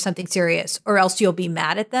looking for something serious, or else you'll be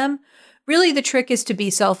mad at them. Really, the trick is to be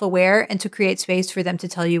self-aware and to create space for them to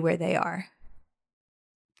tell you where they are.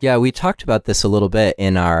 Yeah, we talked about this a little bit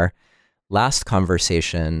in our last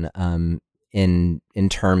conversation, in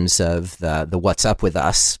terms of the what's up with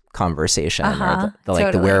us conversation, or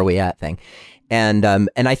the where are we at thing. And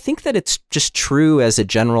I think that it's just true as a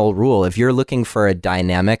general rule. If you're looking for a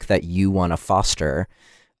dynamic that you want to foster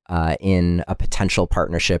in a potential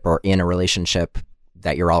partnership or in a relationship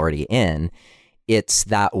that you're already in, it's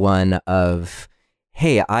that one of,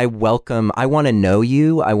 hey, I want to know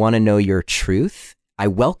you. I want to know your truth. I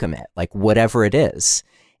welcome it, like whatever it is.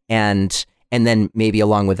 And then maybe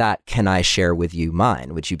along with that, can I share with you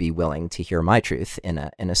mine? Would you be willing to hear my truth in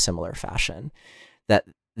a similar fashion?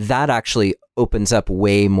 That actually opens up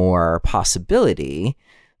way more possibility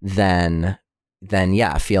than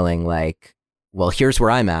feeling like, well, here's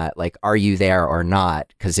where I'm at. Like, are you there or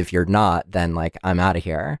not? Because if you're not, then like I'm out of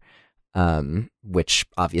here. Which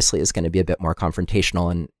obviously is going to be a bit more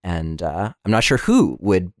confrontational, and I'm not sure who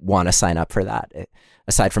would want to sign up for that,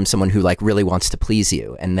 aside from someone who like really wants to please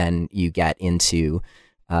you, and then you get into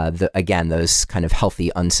those kind of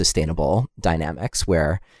healthy, unsustainable dynamics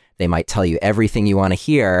where they might tell you everything you want to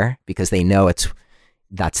hear because they know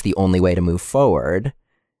that's the only way to move forward.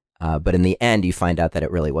 But in the end, you find out that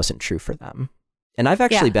it really wasn't true for them. And I've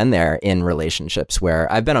actually been there in relationships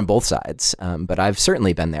where I've been on both sides, but I've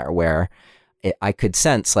certainly been there where I could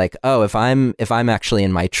sense like, oh, if I'm actually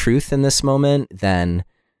in my truth in this moment, then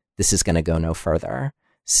this is going to go no further.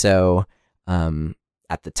 So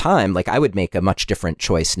at the time, like I would make a much different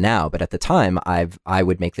choice now, but at the time I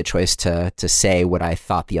would make the choice to say what I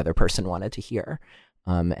thought the other person wanted to hear.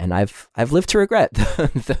 And I've lived to regret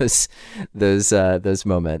those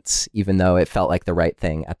moments, even though it felt like the right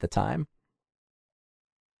thing at the time.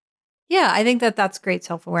 Yeah, I think that's great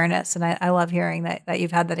self-awareness. And I love hearing that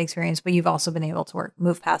you've had that experience, but you've also been able to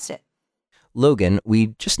move past it. Logan, we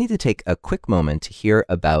just need to take a quick moment to hear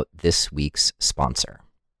about this week's sponsor.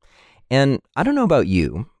 And I don't know about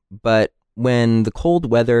you, but when the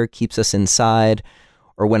cold weather keeps us inside,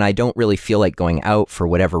 or when I don't really feel like going out for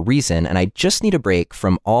whatever reason, and I just need a break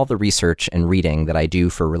from all the research and reading that I do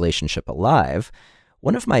for Relationship Alive,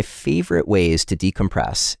 one of my favorite ways to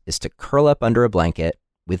decompress is to curl up under a blanket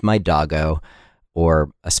with my doggo,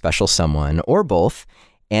 or a special someone, or both,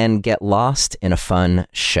 and get lost in a fun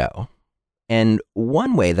show. And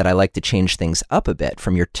one way that I like to change things up a bit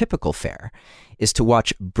from your typical fare is to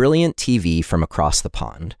watch brilliant TV from across the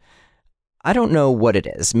pond. I don't know what it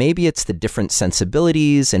is. Maybe it's the different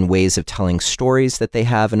sensibilities and ways of telling stories that they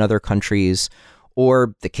have in other countries,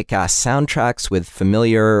 or the kick-ass soundtracks with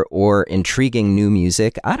familiar or intriguing new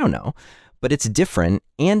music. I don't know. But it's different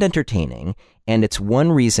and entertaining, and it's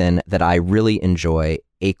one reason that I really enjoy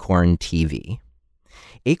Acorn TV.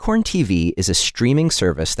 Acorn TV is a streaming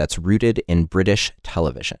service that's rooted in British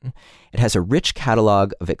television. It has a rich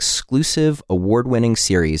catalog of exclusive, award-winning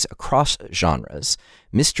series across genres: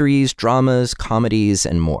 mysteries, dramas, comedies,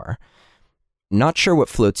 and more. Not sure what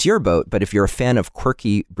floats your boat, but if you're a fan of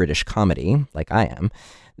quirky British comedy, like I am,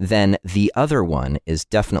 then The Other One is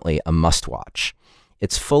definitely a must-watch.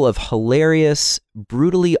 It's full of hilarious,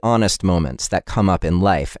 brutally honest moments that come up in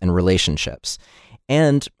life and relationships.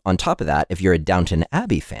 And on top of that, if you're a Downton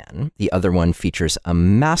Abbey fan, The Other One features a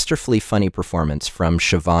masterfully funny performance from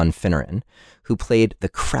Siobhan Finneran, who played the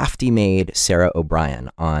crafty maid Sarah O'Brien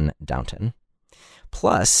on Downton.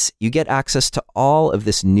 Plus, you get access to all of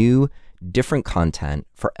this new, different content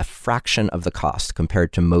for a fraction of the cost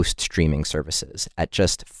compared to most streaming services at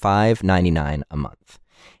just $5.99 a month.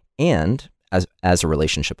 And as a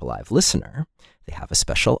Relationship Alive listener, they have a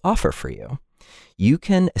special offer for you. You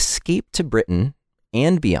can escape to Britain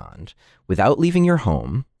and beyond without leaving your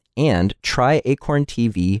home and try Acorn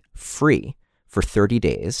TV free for 30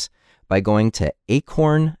 days by going to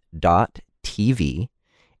acorn.tv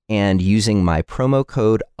and using my promo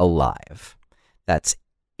code ALIVE. That's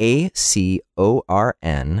ACORN.TV,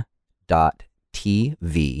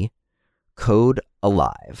 code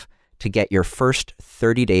ALIVE, to get your first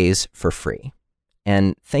 30 days for free.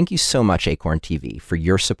 And thank you so much, Acorn TV, for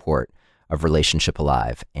your support of Relationship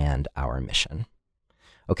Alive and our mission.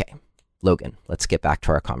 Okay, Logan, let's get back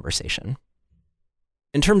to our conversation.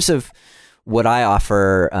 In terms of what I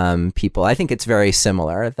offer people, I think it's very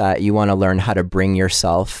similar, that you want to learn how to bring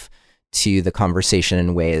yourself to the conversation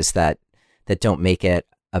in ways that don't make it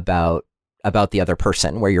about the other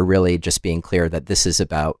person, where you're really just being clear that this is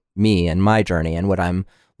about me and my journey and what I'm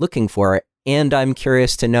looking for, and I'm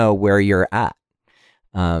curious to know where you're at.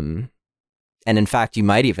 And in fact, you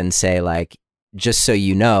might even say, like, just so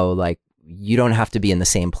you know, like, you don't have to be in the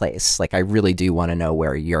same place. Like, I really do want to know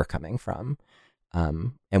where you're coming from.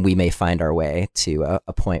 And we may find our way to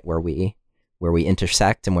a point where we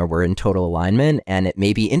intersect and where we're in total alignment. And it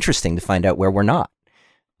may be interesting to find out where we're not,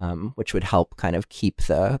 which would help kind of keep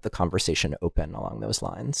the conversation open along those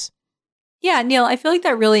lines. Yeah, Neil, I feel like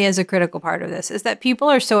that really is a critical part of this, is that people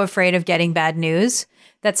are so afraid of getting bad news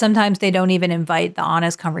that sometimes they don't even invite the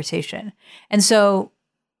honest conversation. And so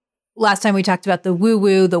last time we talked about the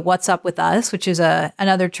woo-woo, the what's up with us, which is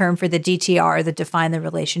another term for the DTR, the define the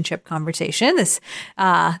relationship conversation. This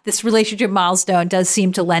relationship milestone does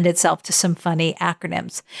seem to lend itself to some funny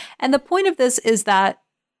acronyms. And the point of this is that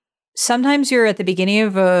sometimes you're at the beginning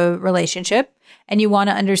of a relationship and you want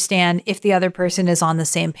to understand if the other person is on the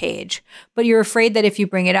same page, but you're afraid that if you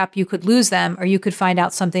bring it up, you could lose them or you could find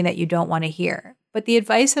out something that you don't want to hear. But the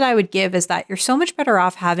advice that I would give is that you're so much better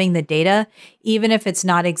off having the data, even if it's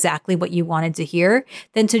not exactly what you wanted to hear,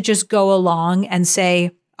 than to just go along and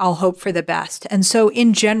say, I'll hope for the best. And so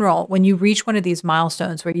in general, when you reach one of these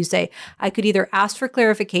milestones where you say, I could either ask for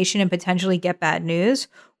clarification and potentially get bad news,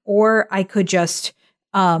 or I could just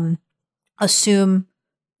assume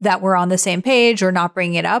that we're on the same page or not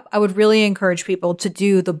bringing it up, I would really encourage people to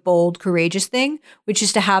do the bold, courageous thing, which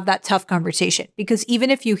is to have that tough conversation. Because even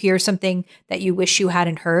if you hear something that you wish you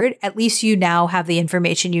hadn't heard, at least you now have the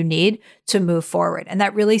information you need to move forward. And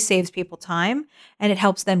that really saves people time, and it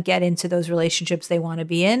helps them get into those relationships they want to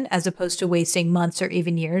be in, as opposed to wasting months or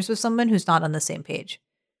even years with someone who's not on the same page.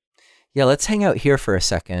 Yeah, let's hang out here for a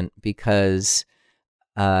second, because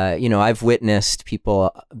I've witnessed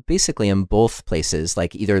people basically in both places,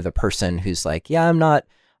 like either the person who's like, yeah, I'm not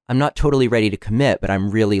totally ready to commit, but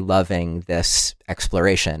I'm really loving this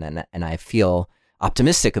exploration and I feel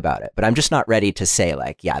optimistic about it, but I'm just not ready to say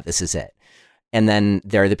like, yeah, this is it. And then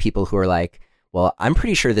there are the people who are like, well, I'm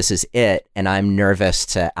pretty sure this is it, and I'm nervous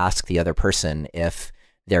to ask the other person if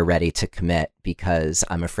they're ready to commit because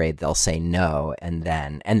I'm afraid they'll say no, and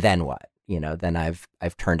then what? Then I've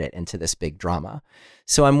turned it into this big drama.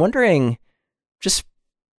 So I'm wondering, just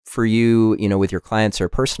for you, with your clients or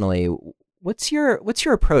personally, what's your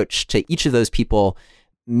approach to each of those people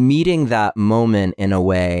meeting that moment in a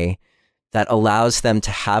way that allows them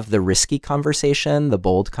to have the risky conversation, the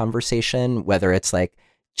bold conversation, whether it's like,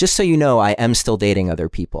 just so you know, I am still dating other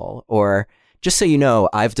people, or just so you know,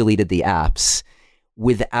 I've deleted the apps.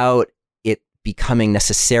 without it becoming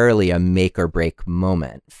necessarily a make or break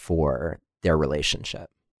moment for their relationship.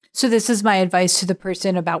 So this is my advice to the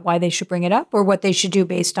person about why they should bring it up or what they should do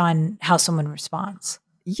based on how someone responds.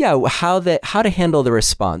 Yeah, how to handle the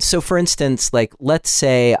response. So for instance, like let's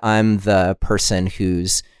say I'm the person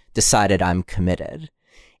who's decided I'm committed.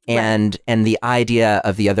 And the idea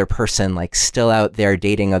of the other person like still out there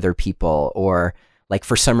dating other people, or like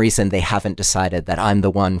for some reason they haven't decided that I'm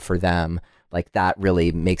the one for them, like that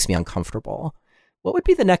really makes me uncomfortable. What would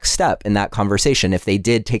be the next step in that conversation if they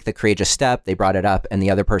did take the courageous step, they brought it up, and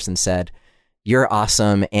the other person said, "You're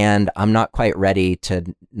awesome, and I'm not quite ready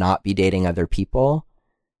to not be dating other people"?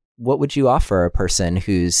 What would you offer a person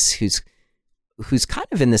who's kind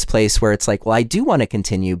of in this place where it's like, well, I do want to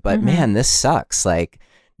continue, but man, this sucks. Like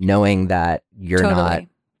knowing that you're not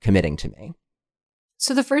committing to me.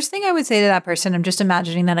 So the first thing I would say to that person, I'm just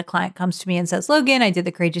imagining that a client comes to me and says, Logan, I did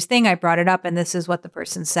the courageous thing. I brought it up and this is what the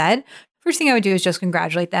person said. First thing I would do is just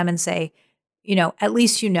congratulate them and say, at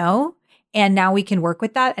least and now we can work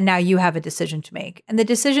with that. And now you have a decision to make. And the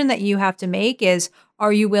decision that you have to make is,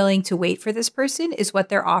 are you willing to wait for this person? Is what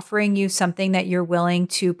they're offering you something that you're willing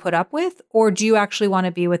to put up with? Or do you actually want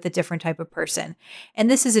to be with a different type of person? And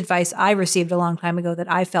this is advice I received a long time ago that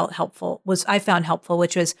I found helpful,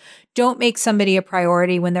 which was don't make somebody a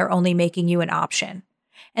priority when they're only making you an option.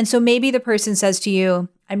 And so maybe the person says to you,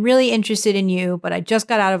 I'm really interested in you, but I just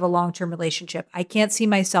got out of a long-term relationship. I can't see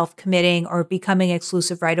myself committing or becoming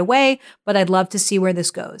exclusive right away, but I'd love to see where this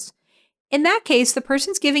goes. In that case, the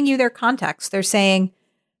person's giving you their context. They're saying,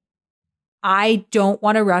 I don't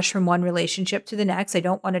want to rush from one relationship to the next. I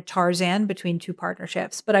don't want to Tarzan between two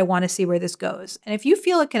partnerships, but I want to see where this goes. And if you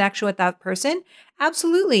feel a connection with that person,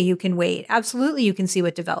 absolutely you can wait. Absolutely you can see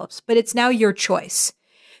what develops, but it's now your choice.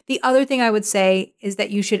 The other thing I would say is that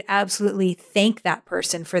you should absolutely thank that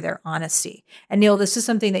person for their honesty. And Neil, this is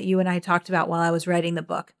something that you and I talked about while I was writing the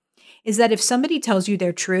book, is that if somebody tells you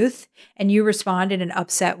their truth and you respond in an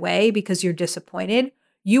upset way because you're disappointed,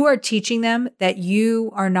 you are teaching them that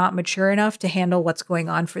you are not mature enough to handle what's going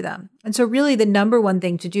on for them. And so really the number one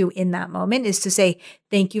thing to do in that moment is to say,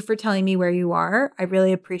 thank you for telling me where you are. I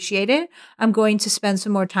really appreciate it. I'm going to spend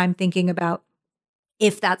some more time thinking about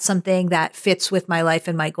if that's something that fits with my life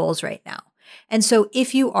and my goals right now. And so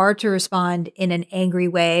if you are to respond in an angry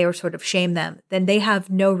way or sort of shame them, then they have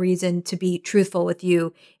no reason to be truthful with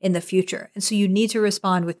you in the future. And so you need to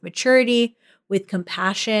respond with maturity, with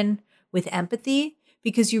compassion, with empathy,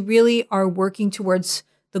 because you really are working towards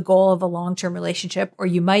the goal of a long-term relationship, or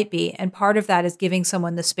you might be. And part of that is giving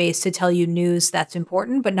someone the space to tell you news that's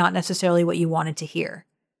important, but not necessarily what you wanted to hear.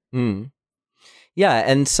 Yeah,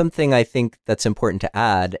 and something I think that's important to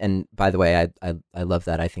add, and by the way, I love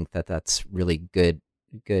that. I think that that's really good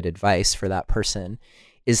advice for that person,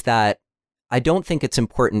 is that I don't think it's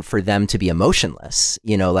important for them to be emotionless.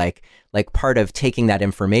 Like part of taking that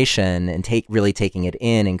information and really taking it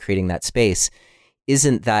in and creating that space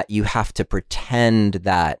isn't that you have to pretend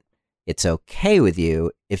that it's okay with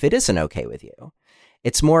you if it isn't okay with you.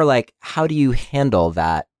 It's more like, how do you handle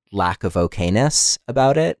that lack of okayness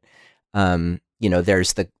about it?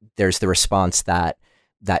 There's the response that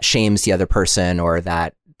shames the other person, or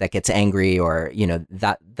that gets angry, or,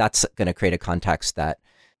 that's going to create a context that,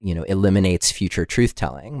 eliminates future truth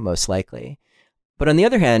telling, most likely. But on the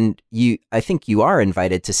other hand, I think you are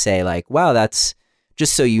invited to say like, wow, that's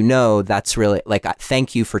just so you know, that's really like,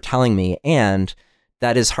 thank you for telling me. And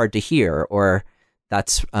that is hard to hear, or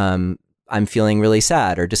that's, I'm feeling really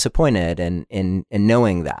sad or disappointed in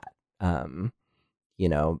knowing that,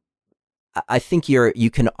 I think you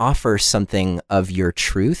can offer something of your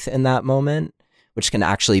truth in that moment, which can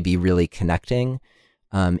actually be really connecting,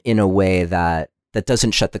 in a way that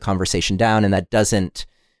doesn't shut the conversation down, and that doesn't,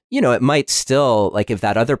 it might still, like if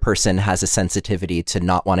that other person has a sensitivity to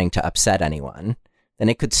not wanting to upset anyone, then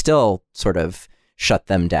it could still sort of shut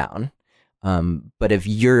them down. But if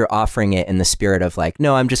you're offering it in the spirit of like,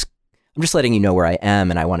 no, I'm just letting you know where I am,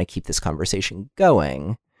 and I want to keep this conversation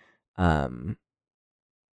going,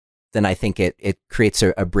 then I think it creates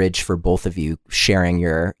a bridge for both of you sharing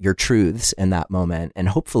your truths in that moment, and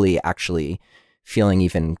hopefully actually feeling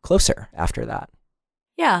even closer after that.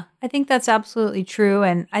 Yeah, I think that's absolutely true.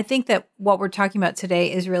 And I think that what we're talking about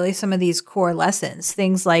today is really some of these core lessons,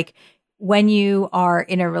 things like when you are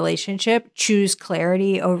in a relationship, choose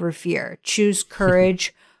clarity over fear, choose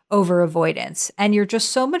courage over avoidance. And you're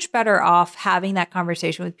just so much better off having that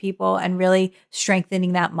conversation with people and really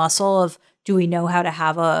strengthening that muscle of, do we know how to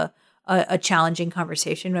have a challenging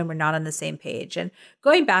conversation when we're not on the same page? And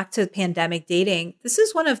going back to pandemic dating, this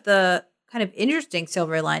is one of the kind of interesting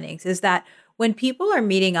silver linings, is that When people are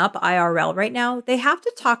meeting up IRL right now, they have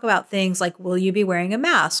to talk about things like, will you be wearing a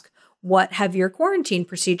mask? What have your quarantine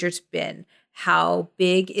procedures been? How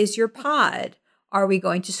big is your pod? Are we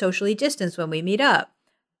going to socially distance when we meet up?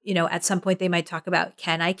 At some point they might talk about,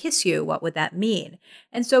 can I kiss you? What would that mean?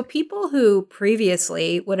 And so people who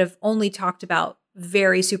previously would have only talked about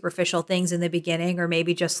very superficial things in the beginning, or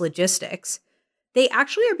maybe just logistics, they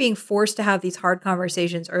actually are being forced to have these hard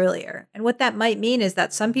conversations earlier. And what that might mean is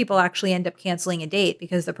that some people actually end up canceling a date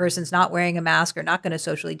because the person's not wearing a mask or not going to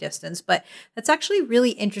socially distance. But that's actually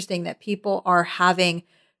really interesting that people are having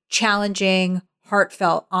challenging,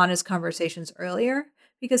 heartfelt, honest conversations earlier,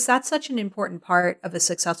 because that's such an important part of a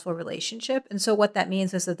successful relationship. And so what that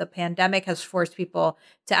means is that the pandemic has forced people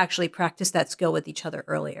to actually practice that skill with each other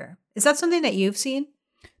earlier. Is that something that you've seen?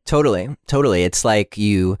 Totally. It's like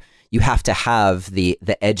you have to have the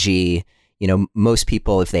edgy, most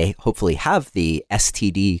people, if they hopefully have the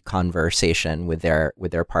STD conversation with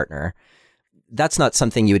their partner, that's not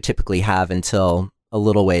something you would typically have until a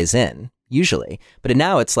little ways in, usually. But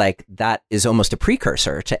now it's like that is almost a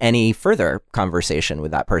precursor to any further conversation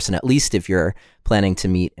with that person, at least if you're planning to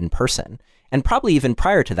meet in person. And probably even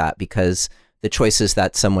prior to that, because the choices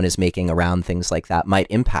that someone is making around things like that might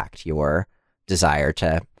impact your desire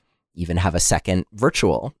to even have a second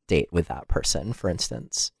virtual date with that person, for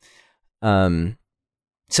instance. So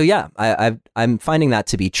yeah, I'm finding that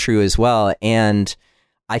to be true as well. And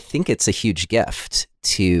I think it's a huge gift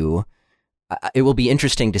to, it will be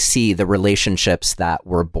interesting to see the relationships that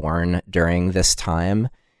were born during this time,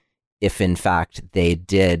 if in fact they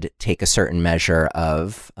did take a certain measure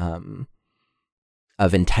of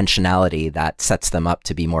intentionality that sets them up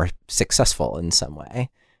to be more successful in some way.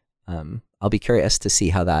 I'll be curious to see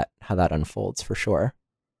how that unfolds for sure.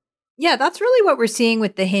 Yeah, that's really what we're seeing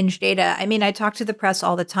with the Hinge data. I mean, I talk to the press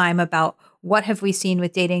all the time about what have we seen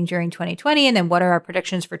with dating during 2020 and then what are our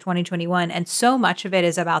predictions for 2021. And so much of it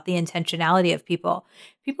is about the intentionality of people.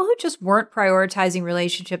 People who just weren't prioritizing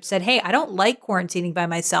relationships said, hey, I don't like quarantining by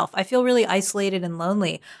myself. I feel really isolated and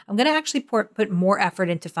lonely. I'm going to actually put more effort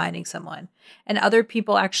into finding someone. And other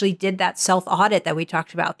people actually did that self-audit that we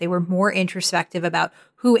talked about. They were more introspective about,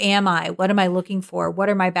 who am I? What am I looking for? What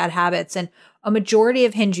are my bad habits? And a majority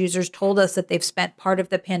of Hinge users told us that they've spent part of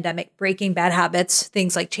the pandemic breaking bad habits,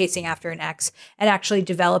 things like chasing after an ex, and actually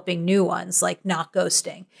developing new ones like not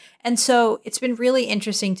ghosting. And so it's been really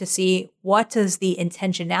interesting to see, what does the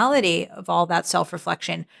intentionality of all that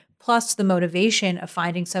self-reflection plus the motivation of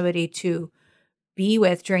finding somebody to be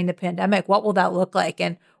with during the pandemic, what will that look like?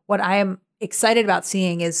 And what I am excited about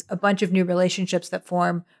seeing is a bunch of new relationships that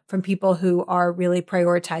form from people who are really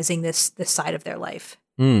prioritizing this side of their life.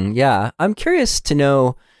 Yeah. I'm curious to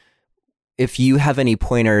know if you have any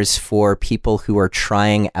pointers for people who are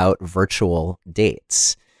trying out virtual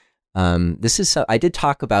dates. I did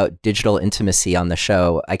talk about digital intimacy on the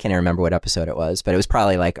show. I can't even remember what episode it was, but it was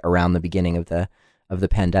probably like around the beginning of the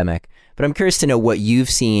pandemic. But I'm curious to know what you've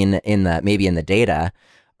seen maybe in the data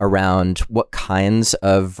around what kinds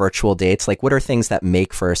of virtual dates, like what are things that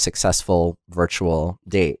make for a successful virtual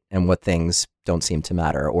date, and what things don't seem to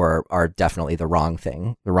matter or are definitely the wrong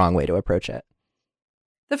way to approach it.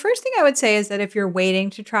 The first thing I would say is that if you're waiting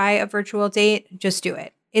to try a virtual date, just do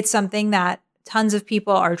it. It's something that tons of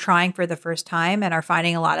people are trying for the first time and are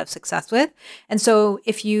finding a lot of success with. And so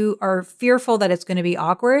if you are fearful that it's going to be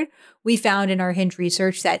awkward, we found in our Hinge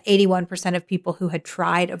research that 81% of people who had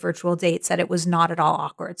tried a virtual date said it was not at all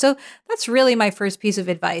awkward. So that's really my first piece of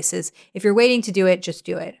advice is, if you're waiting to do it, just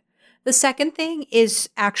do it. The second thing is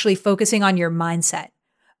actually focusing on your mindset.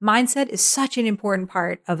 Mindset is such an important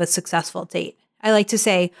part of a successful date. I like to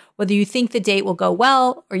say, whether you think the date will go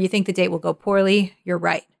well or you think the date will go poorly, you're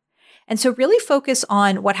right. And so really focus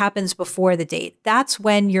on what happens before the date. That's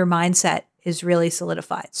when your mindset is really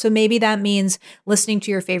solidified. So maybe that means listening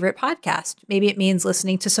to your favorite podcast. Maybe it means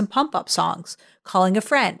listening to some pump-up songs, calling a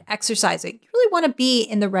friend, exercising. You really want to be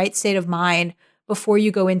in the right state of mind before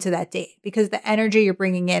you go into that date, because the energy you're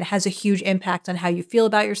bringing in has a huge impact on how you feel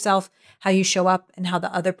about yourself, how you show up, and how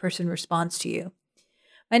the other person responds to you.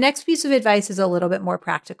 My next piece of advice is a little bit more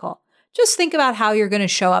practical. Just think about how you're going to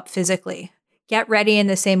show up physically. Get ready in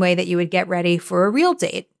the same way that you would get ready for a real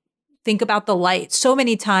date. Think about the light. So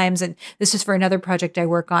many times, and this is for another project I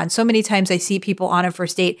work on, so many times I see people on a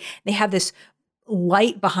first date, they have this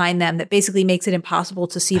light behind them that basically makes it impossible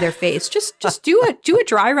to see their face. Just do a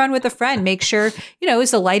dry run with a friend. Make sure,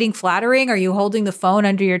 is the lighting flattering? Are you holding the phone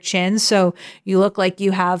under your chin so you look like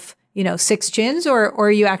you have, 6 chins,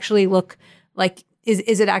 or you actually look like,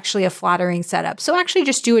 is it actually a flattering setup? So actually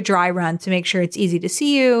just do a dry run to make sure it's easy to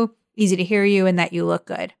see you, easy to hear you, and that you look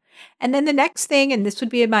good. And then the next thing, and this would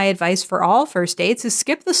be my advice for all first dates, is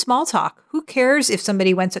skip the small talk. Who cares if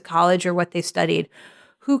somebody went to college or what they studied?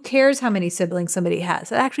 Who cares how many siblings somebody has?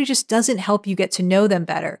 That actually just doesn't help you get to know them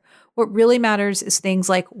better. What really matters is things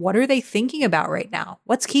like, what are they thinking about right now?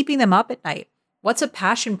 What's keeping them up at night? What's a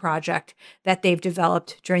passion project that they've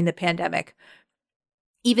developed during the pandemic?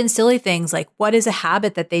 Even silly things like, what is a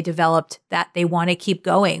habit that they developed that they want to keep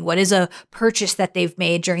going? What is a purchase that they've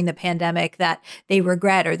made during the pandemic that they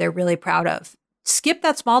regret or they're really proud of? Skip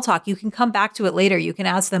that small talk. You can come back to it later. You can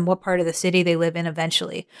ask them what part of the city they live in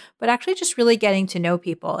eventually, but actually just really getting to know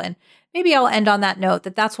people. And maybe I'll end on that note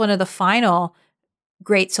that that's one of the final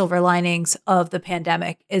great silver linings of the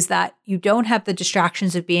pandemic is that you don't have the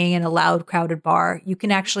distractions of being in a loud, crowded bar. You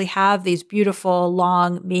can actually have these beautiful,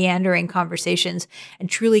 long, meandering conversations and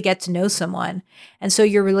truly get to know someone. And so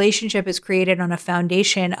your relationship is created on a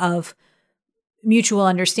foundation of mutual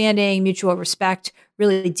understanding, mutual respect,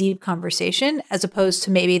 really deep conversation, as opposed to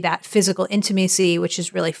maybe that physical intimacy, which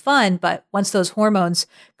is really fun. But once those hormones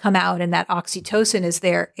come out and that oxytocin is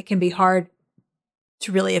there, it can be hard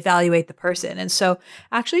to really evaluate the person. And so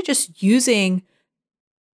actually just using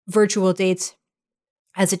virtual dates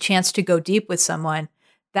as a chance to go deep with someone,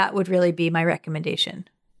 that would really be my recommendation.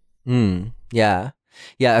 Yeah.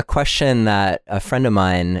 A question that a friend of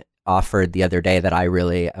mine offered the other day that I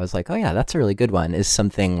was like, oh yeah, that's a really good one, is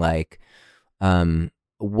something like,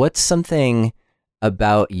 what's something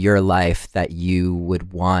about your life that you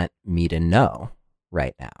would want me to know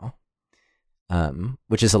right now?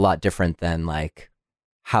 Which is a lot different than like,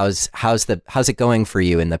 how's it going for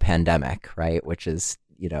you in the pandemic, right? Which is,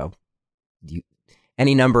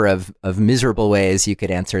 any number of miserable ways you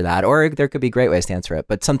could answer that, or there could be great ways to answer it.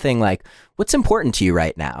 But something like, what's important to you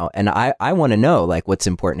right now? And I want to know, like, what's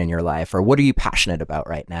important in your life, or what are you passionate about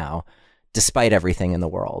right now, despite everything in the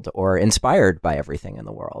world, or inspired by everything in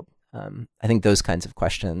the world? I think those kinds of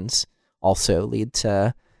questions also lead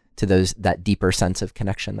to that deeper sense of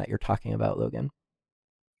connection that you're talking about, Logan.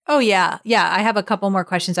 Oh, yeah. Yeah. I have a couple more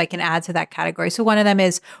questions I can add to that category. So one of them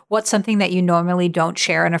is, what's something that you normally don't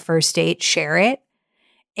share on a first date? Share it.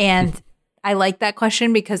 And I like that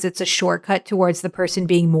question because it's a shortcut towards the person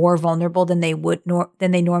being more vulnerable than they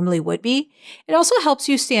normally would be. It also helps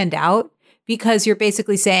you stand out because you're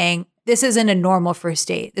basically saying, this isn't a normal first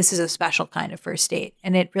date. This is a special kind of first date.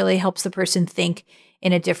 And it really helps the person think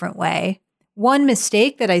in a different way. One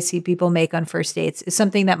mistake that I see people make on first dates is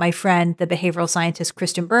something that my friend, the behavioral scientist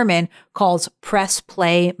Kristen Berman, calls press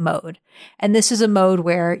play mode. And this is a mode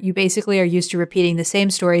where you basically are used to repeating the same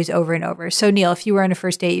stories over and over. So Neil, if you were on a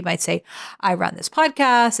first date, you might say, I run this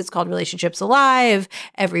podcast. It's called Relationships Alive.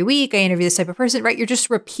 Every week I interview this type of person, right? You're just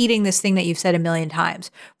repeating this thing that you've said a million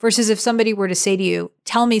times. Versus if somebody were to say to you,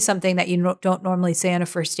 tell me something that you don't normally say on a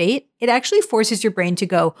first date, it actually forces your brain to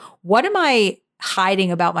go, what am I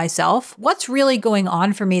hiding about myself? What's really going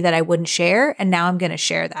on for me that I wouldn't share? And now I'm going to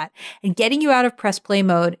share that. And getting you out of press play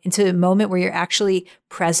mode into a moment where you're actually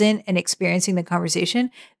present and experiencing the conversation,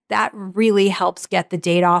 that really helps get the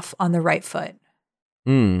date off on the right foot.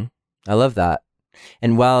 I love that.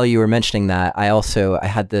 And while you were mentioning that, I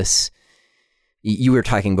had this, you were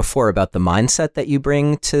talking before about the mindset that you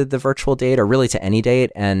bring to the virtual date, or really to any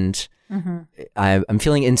date. And I'm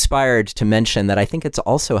feeling inspired to mention that I think it's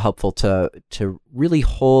also helpful to really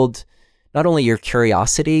hold not only your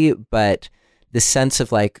curiosity, but the sense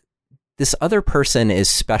of like, this other person is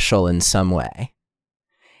special in some way.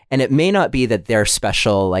 And it may not be that they're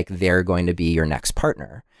special, like they're going to be your next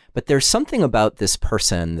partner, but there's something about this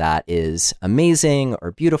person that is amazing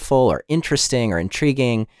or beautiful or interesting or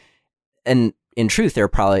intriguing. And in truth, there's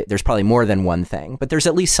probably more than one thing, but there's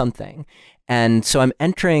at least something. And so I'm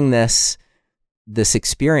entering this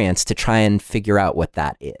experience to try and figure out what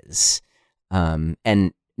that is.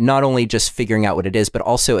 And not only just figuring out what it is, but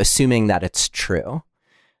also assuming that it's true,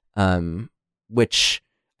 which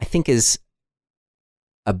I think is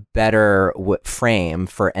a better frame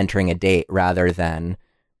for entering a date rather than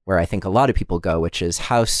where I think a lot of people go, which is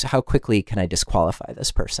how quickly can I disqualify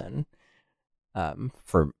this person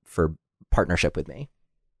for partnership with me.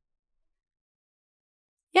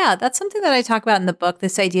 Yeah, that's something that I talk about in the book,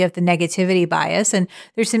 this idea of the negativity bias. And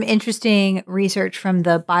there's some interesting research from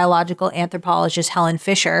the biological anthropologist Helen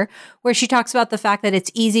Fisher, where she talks about the fact that it's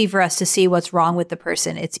easy for us to see what's wrong with the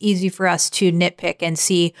person. It's easy for us to nitpick and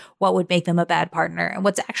see what would make them a bad partner. And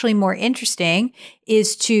what's actually more interesting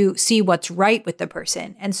is to see what's right with the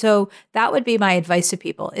person. And so that would be my advice to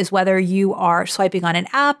people, is whether you are swiping on an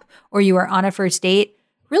app or you are on a first date,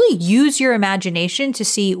 really use your imagination to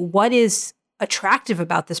see what is attractive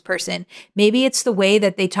about this person. Maybe it's the way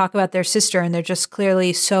that they talk about their sister and they're just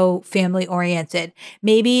clearly so family oriented.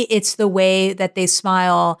 Maybe it's the way that they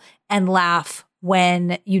smile and laugh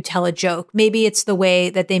when you tell a joke. Maybe it's the way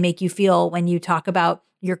that they make you feel when you talk about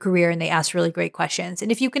your career and they ask really great questions.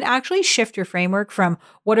 And if you can actually shift your framework from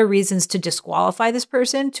what are reasons to disqualify this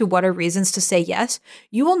person to what are reasons to say yes,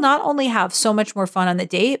 you will not only have so much more fun on the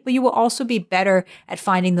date, but you will also be better at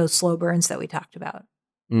finding those slow burns that we talked about.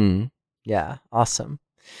 Yeah, awesome.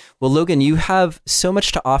 Well, Logan, you have so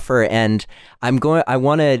much to offer, and I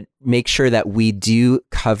want to make sure that we do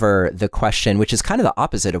cover the question, which is kind of the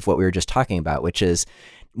opposite of what we were just talking about, which is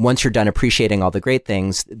once you're done appreciating all the great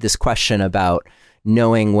things, this question about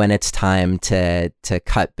knowing when it's time to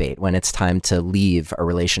cut bait, when it's time to leave a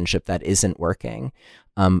relationship that isn't working.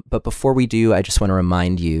 But before we do, I just want to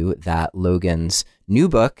remind you that Logan's new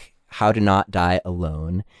book, How to Not Die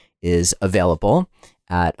Alone, is available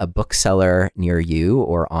at a bookseller near you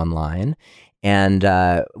or online. And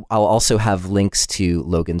I'll also have links to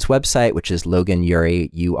Logan's website, which is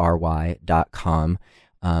LoganUry.com,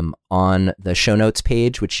 on the show notes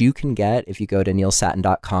page, which you can get if you go to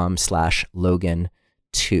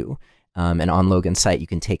neilsattin.com/Logan2. And on Logan's site, you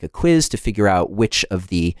can take a quiz to figure out which of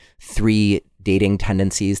the 3 dating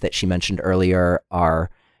tendencies that she mentioned earlier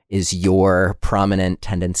is your prominent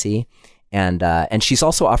tendency. And she's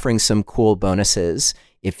also offering some cool bonuses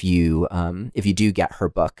if you do get her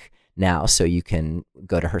book now, so you can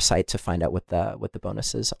go to her site to find out what the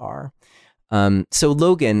bonuses are. So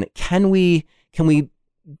Logan, can we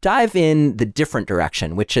dive in the different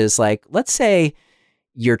direction, which is like, let's say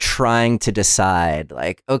you're trying to decide,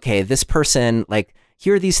 like, okay, this person, like,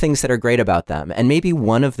 here are these things that are great about them, and maybe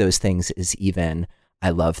one of those things is even,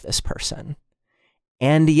 I love this person,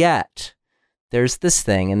 and yet there's this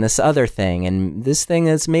thing and this other thing, and this thing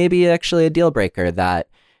is maybe actually a deal breaker that,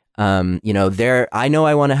 I know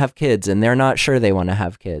I want to have kids and they're not sure they want to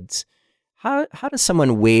have kids. How does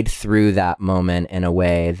someone wade through that moment in a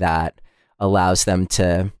way that allows them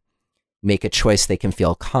to make a choice they can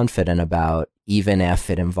feel confident about, even if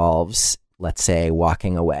it involves, let's say,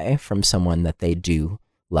 walking away from someone that they do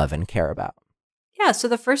love and care about? Yeah, so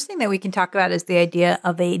the first thing that we can talk about is the idea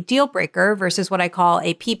of a deal breaker versus what I call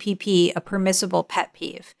a PPP, a permissible pet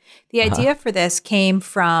peeve. The idea for this came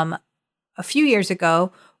from a few years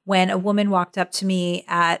ago when a woman walked up to me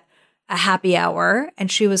at a happy hour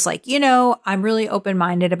and she was like, I'm really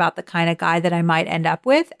open-minded about the kind of guy that I might end up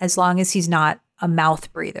with as long as he's not a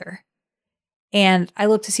mouth breather. And I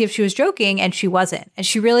looked to see if she was joking, and she wasn't. And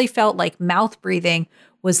she really felt like mouth breathing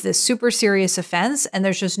was this super serious offense, and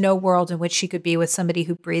there's just no world in which she could be with somebody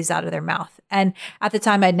who breathes out of their mouth. And at the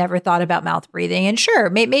time, I'd never thought about mouth breathing. And sure,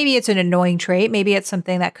 maybe it's an annoying trait. Maybe it's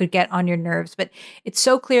something that could get on your nerves, but it's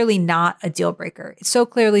so clearly not a deal breaker. It's so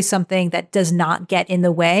clearly something that does not get in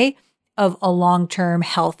the way of a long-term,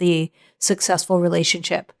 healthy, successful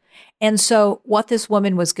relationship. And so what this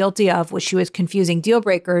woman was guilty of was she was confusing deal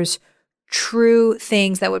breakers, true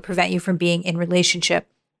things that would prevent you from being in relationship,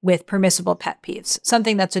 with permissible pet peeves,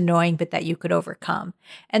 something that's annoying, but that you could overcome.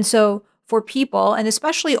 And so for people, and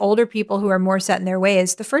especially older people who are more set in their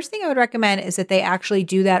ways, the first thing I would recommend is that they actually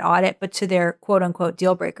do that audit, but to their quote unquote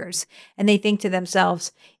deal breakers. And they think to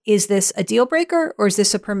themselves, is this a deal breaker or is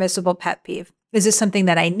this a permissible pet peeve? Is this something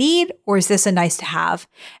that I need or is this a nice to have?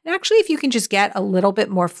 And actually, if you can just get a little bit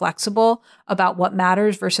more flexible about what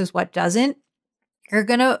matters versus what doesn't, you're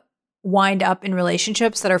going to wind up in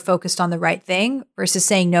relationships that are focused on the right thing versus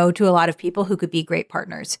saying no to a lot of people who could be great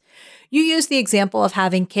partners. You use the example of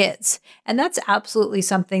having kids, and that's absolutely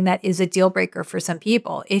something that is a deal breaker for some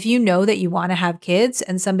people. If you know that you want to have kids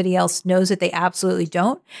and somebody else knows that they absolutely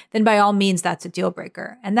don't, then by all means, that's a deal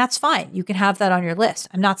breaker. And that's fine. You can have that on your list.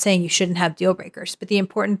 I'm not saying you shouldn't have deal breakers, but the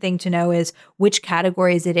important thing to know is which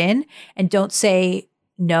category is it in, and don't say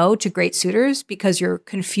no to great suitors because you're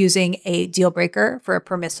confusing a deal breaker for a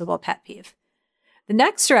permissible pet peeve. The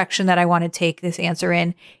next direction that I want to take this answer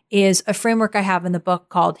in is a framework I have in the book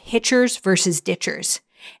called Hitchers versus Ditchers.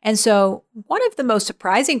 And so one of the most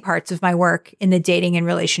surprising parts of my work in the dating and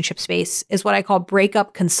relationship space is what I call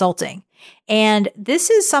breakup consulting. And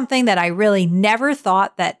this is something that I really never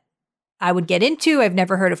thought that I would get into. I've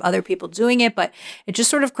never heard of other people doing it, but it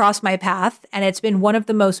just sort of crossed my path. And it's been one of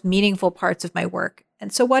the most meaningful parts of my work.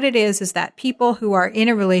 And so what it is that people who are in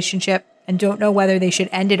a relationship and don't know whether they should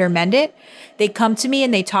end it or mend it, they come to me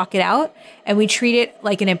and they talk it out, and we treat it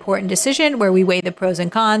like an important decision where we weigh the pros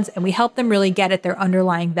and cons, and we help them really get at their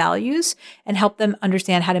underlying values and help them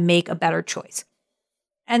understand how to make a better choice.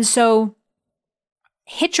 And so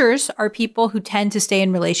hitchers are people who tend to stay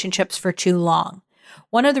in relationships for too long.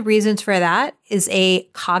 One of the reasons for that is a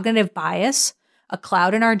cognitive bias, a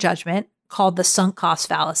cloud in our judgment called the sunk cost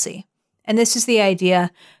fallacy. And this is the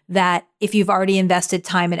idea that if you've already invested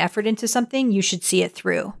time and effort into something, you should see it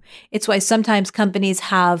through. It's why sometimes companies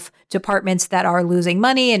have departments that are losing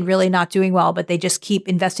money and really not doing well, but they just keep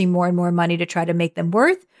investing more and more money to try to make them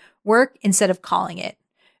work instead of calling it.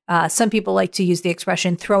 Some people like to use the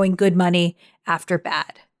expression throwing good money after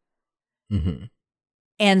bad. Mm-hmm.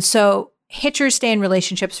 And so hitchers stay in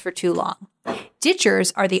relationships for too long.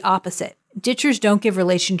 Ditchers are the opposite. Ditchers don't give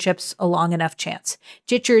relationships a long enough chance.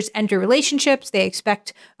 Ditchers enter relationships. They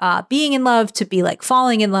expect being in love to be like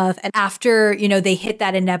falling in love. And after, they hit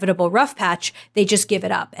that inevitable rough patch, they just give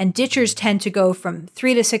it up. And ditchers tend to go from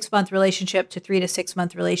 3 to 6 month relationship to 3 to 6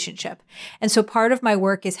 month relationship. And so part of my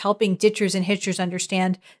work is helping ditchers and hitchers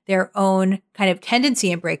understand their own kind of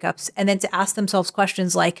tendency in breakups and then to ask themselves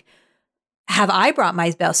questions like, have I brought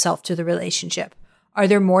my best self to the relationship? Are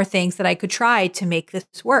there more things that I could try to make this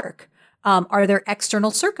work? Are there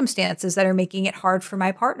external circumstances that are making it hard for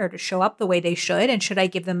my partner to show up the way they should? And should I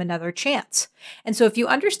give them another chance? And so if you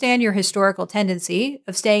understand your historical tendency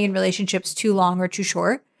of staying in relationships too long or too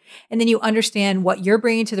short, and then you understand what you're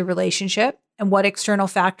bringing to the relationship and what external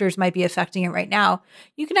factors might be affecting it right now,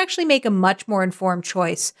 you can actually make a much more informed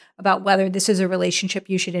choice about whether this is a relationship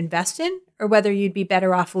you should invest in or whether you'd be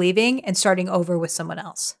better off leaving and starting over with someone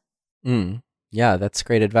else. Yeah, that's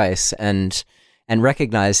great advice. And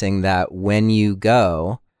recognizing that when you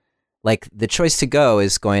go, like the choice to go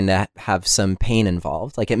is going to have some pain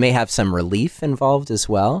involved. Like it may have some relief involved as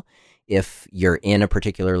well if you're in a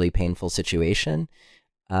particularly painful situation.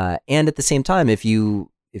 And at the same time, if you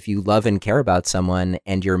love and care about someone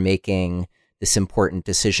and you're making this important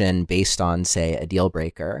decision based on, say, a deal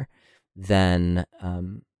breaker, then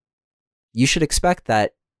you should expect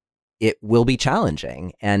that it will be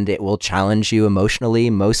challenging and it will challenge you emotionally,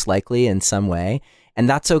 most likely in some way. And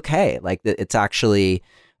that's okay. Like it's actually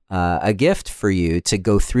a gift for you to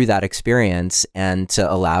go through that experience and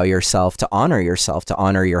to allow yourself, to honor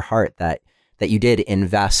your heart that you did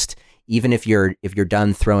invest. Even if you're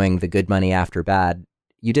done throwing the good money after bad,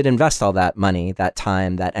 you did invest all that money, that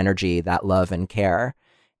time, that energy, that love and care.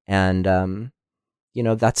 And,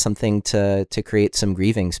 that's something to create some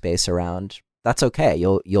grieving space around. That's okay.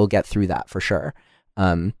 You'll get through that for sure.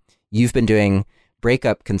 You've been doing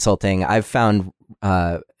breakup consulting. I've found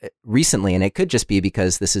recently, and it could just be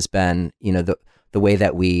because this has been, the way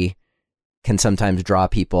that we can sometimes draw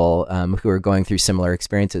people who are going through similar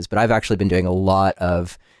experiences. But I've actually been doing a lot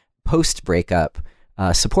of post-breakup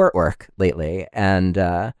support work lately, and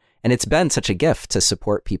it's been such a gift to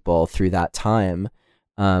support people through that time.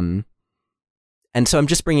 And so I'm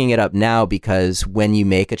just bringing it up now because when you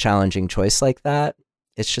make a challenging choice like that,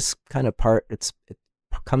 it's just kind of it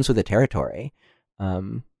comes with the territory.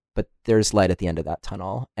 But there's light at the end of that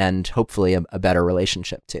tunnel and hopefully a better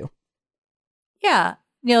relationship too. Yeah.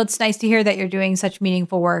 It's nice to hear that you're doing such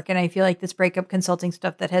meaningful work. And I feel like this breakup consulting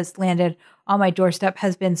stuff that has landed on my doorstep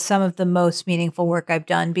has been some of the most meaningful work I've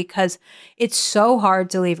done because it's so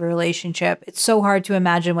hard to leave a relationship. It's so hard to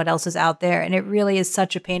imagine what else is out there. And it really is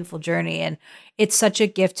such a painful journey. And it's such a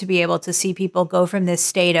gift to be able to see people go from this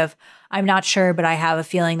state of, I'm not sure, but I have a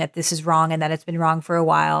feeling that this is wrong and that it's been wrong for a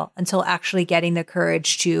while, until actually getting the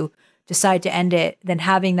courage to decide to end it, then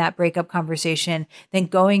having that breakup conversation, then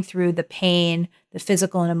going through the pain, the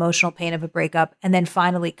physical and emotional pain of a breakup, and then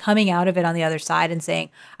finally coming out of it on the other side and saying,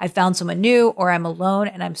 I found someone new or I'm alone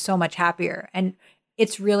and I'm so much happier. And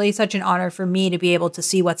it's really such an honor for me to be able to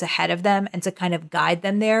see what's ahead of them and to kind of guide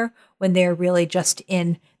them there when they're really just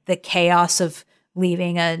in the chaos of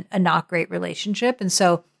leaving a not great relationship. And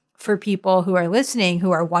so for people who are listening,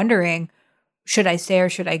 who are wondering, should I stay or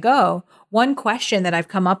should I go? One question that I've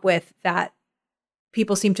come up with that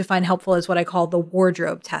people seem to find helpful is what I call the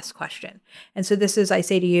wardrobe test question. And so this is, I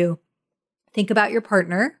say to you, think about your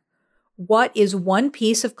partner. What is one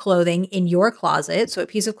piece of clothing in your closet, so a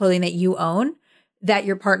piece of clothing that you own, that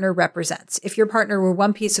your partner represents? If your partner were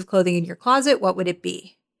one piece of clothing in your closet, what would it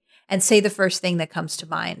be? And say the first thing that comes to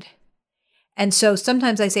mind. And so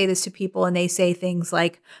sometimes I say this to people and they say things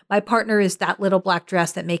like, my partner is that little black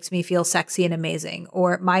dress that makes me feel sexy and amazing.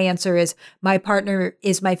 Or my answer is, my partner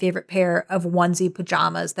is my favorite pair of onesie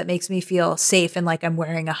pajamas that makes me feel safe and like I'm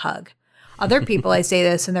wearing a hug. Other people, I say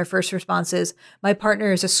this and their first response is, my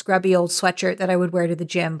partner is a scrubby old sweatshirt that I would wear to the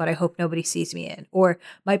gym, but I hope nobody sees me in. Or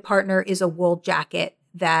my partner is a wool jacket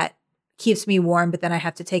that keeps me warm, but then I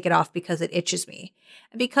have to take it off because it itches me.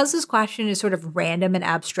 And because this question is sort of random and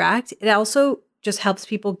abstract, it also just helps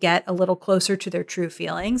people get a little closer to their true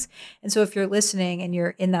feelings. And so if you're listening and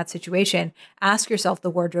you're in that situation, ask yourself the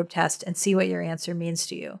wardrobe test and see what your answer means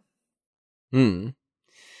to you.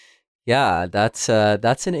 Yeah, that's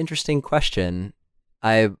an interesting question.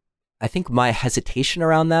 I think my hesitation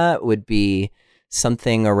around that would be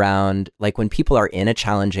something around like when people are in a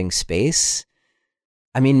challenging space.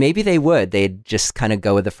 I mean, maybe they'd just kind of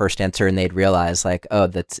go with the first answer and they'd realize like,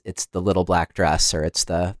 oh, it's the little black dress or it's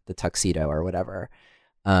the tuxedo or whatever.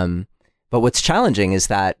 But what's challenging is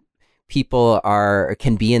that people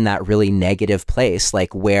can be in that really negative place,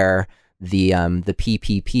 like where the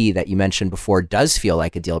PPP that you mentioned before does feel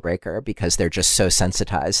like a deal breaker because they're just so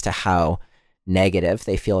sensitized to how negative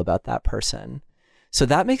they feel about that person. So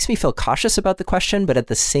that makes me feel cautious about the question, but at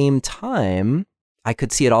the same time, I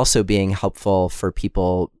could see it also being helpful for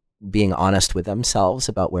people being honest with themselves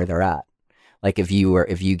about where they're at. Like if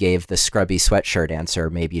you gave the scrubby sweatshirt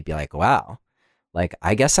answer, maybe you'd be like, wow, like,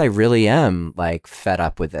 I guess I really am like fed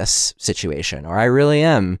up with this situation, or I really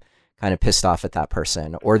am kind of pissed off at that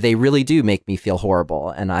person, or they really do make me feel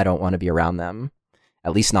horrible and I don't want to be around them,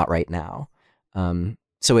 at least not right now.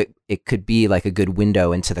 So it could be like a good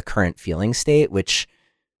window into the current feeling state, which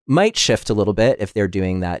might shift a little bit if they're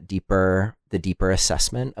doing the deeper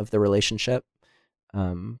assessment of the relationship.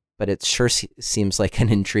 But it sure seems like an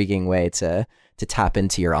intriguing way to tap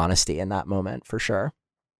into your honesty in that moment, for sure.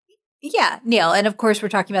 Yeah, Neil. And of course, we're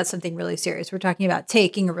talking about something really serious. We're talking about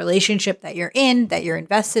taking a relationship that you're in, that you're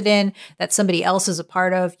invested in, that somebody else is a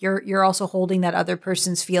part of. You're also holding that other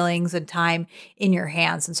person's feelings and time in your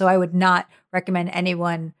hands. And so I would not recommend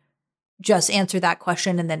anyone just answer that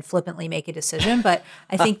question and then flippantly make a decision. But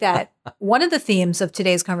I think that one of the themes of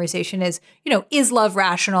today's conversation is, is love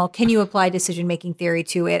rational? Can you apply decision-making theory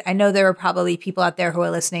to it? I know there are probably people out there who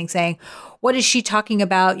are listening saying, what is she talking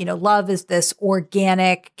about? Love is this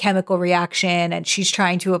organic chemical reaction and she's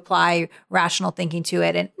trying to apply rational thinking to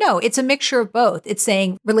it. And no, it's a mixture of both. It's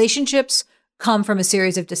saying relationships come from a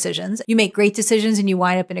series of decisions. You make great decisions and you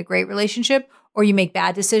wind up in a great relationship, or you make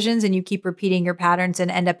bad decisions and you keep repeating your patterns and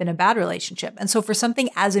end up in a bad relationship. And so for something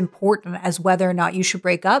as important as whether or not you should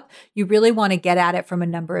break up, you really want to get at it from a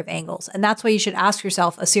number of angles. And that's why you should ask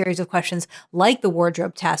yourself a series of questions like the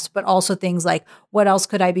wardrobe test, but also things like, what else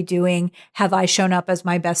could I be doing? Have I shown up as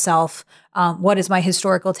my best self? What is my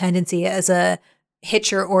historical tendency as a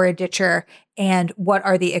hitcher or a ditcher? And what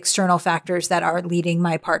are the external factors that are leading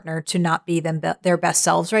my partner to not be their best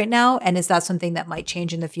selves right now? And is that something that might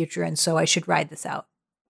change in the future? And so I should ride this out.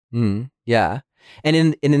 Yeah. And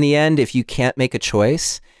in the end, if you can't make a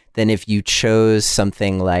choice, then if you chose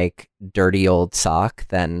something like dirty old sock,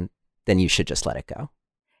 then you should just let it go.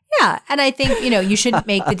 Yeah. And I think, you shouldn't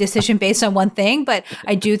make the decision based on one thing, but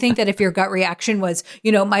I do think that if your gut reaction was,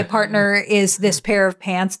 my partner is this pair of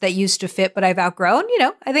pants that used to fit, but I've outgrown,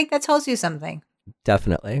 I think that tells you something.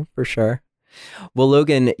 Definitely, for sure. Well,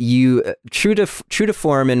 Logan, you true to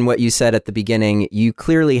form in what you said at the beginning, you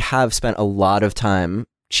clearly have spent a lot of time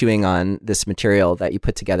chewing on this material that you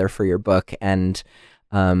put together for your book. And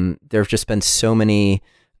there have just been so many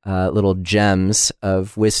little gems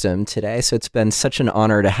of wisdom today. So it's been such an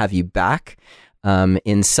honor to have you back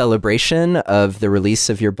in celebration of the release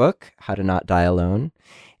of your book, How to Not Die Alone.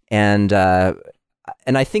 And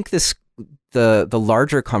I think the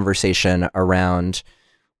larger conversation around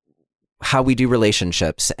how we do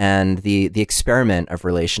relationships and the experiment of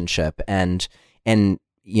relationship and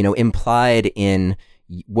implied in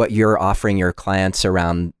what you're offering your clients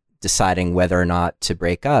around deciding whether or not to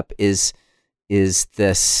break up is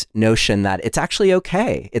this notion that it's actually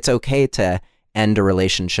okay. It's okay to end a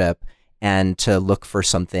relationship and to look for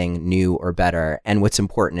something new or better. And what's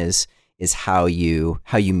important is how you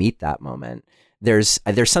meet that moment. There's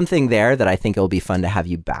something there that I think it'll be fun to have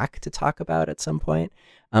you back to talk about at some point.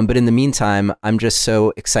 But in the meantime, I'm just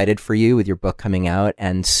so excited for you with your book coming out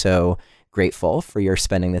and so grateful for your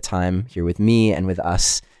spending the time here with me and with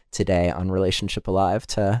us today on Relationship Alive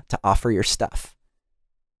to offer your stuff.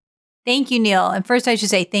 Thank you, Neil. And first, I should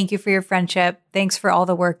say thank you for your friendship. Thanks for all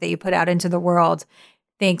the work that you put out into the world.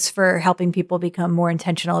 Thanks for helping people become more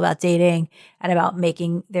intentional about dating and about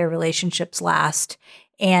making their relationships last.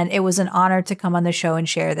 And it was an honor to come on the show and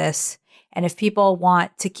share this. And if people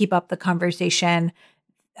want to keep up the conversation,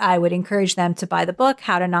 I would encourage them to buy the book,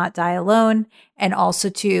 How to Not Die Alone, and also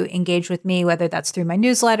to engage with me, whether that's through my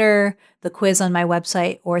newsletter, the quiz on my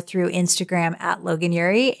website, or through Instagram at Logan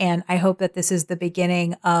Ury. And I hope that this is the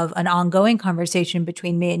beginning of an ongoing conversation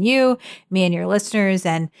between me and you, me and your listeners,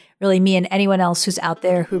 and really me and anyone else who's out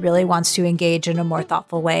there who really wants to engage in a more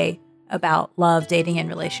thoughtful way about love, dating, and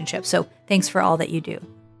relationships. So thanks for all that you do.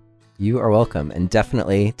 You are welcome, and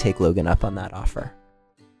definitely take Logan up on that offer.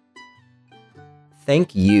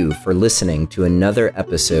 Thank you for listening to another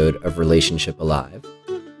episode of Relationship Alive.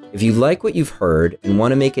 If you like what you've heard and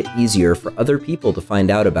want to make it easier for other people to find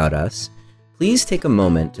out about us, please take a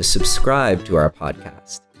moment to subscribe to our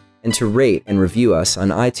podcast and to rate and review us on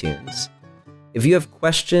iTunes. If you have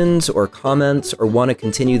questions or comments or want to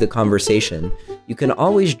continue the conversation, you can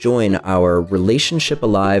always join our Relationship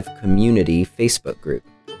Alive community Facebook group.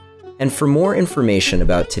 And for more information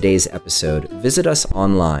about today's episode, visit us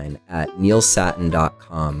online at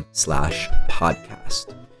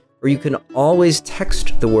neilsattin.com/podcast. Or you can always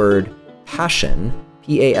text the word PASSION,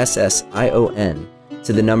 PASSION,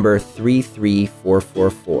 to the number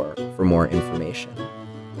 33444 for more information.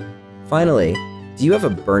 Finally, do you have a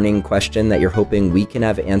burning question that you're hoping we can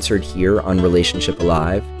have answered here on Relationship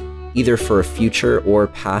Alive, either for a future or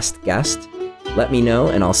past guest? Let me know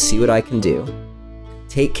and I'll see what I can do.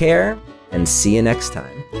 Take care and see you next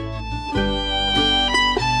time.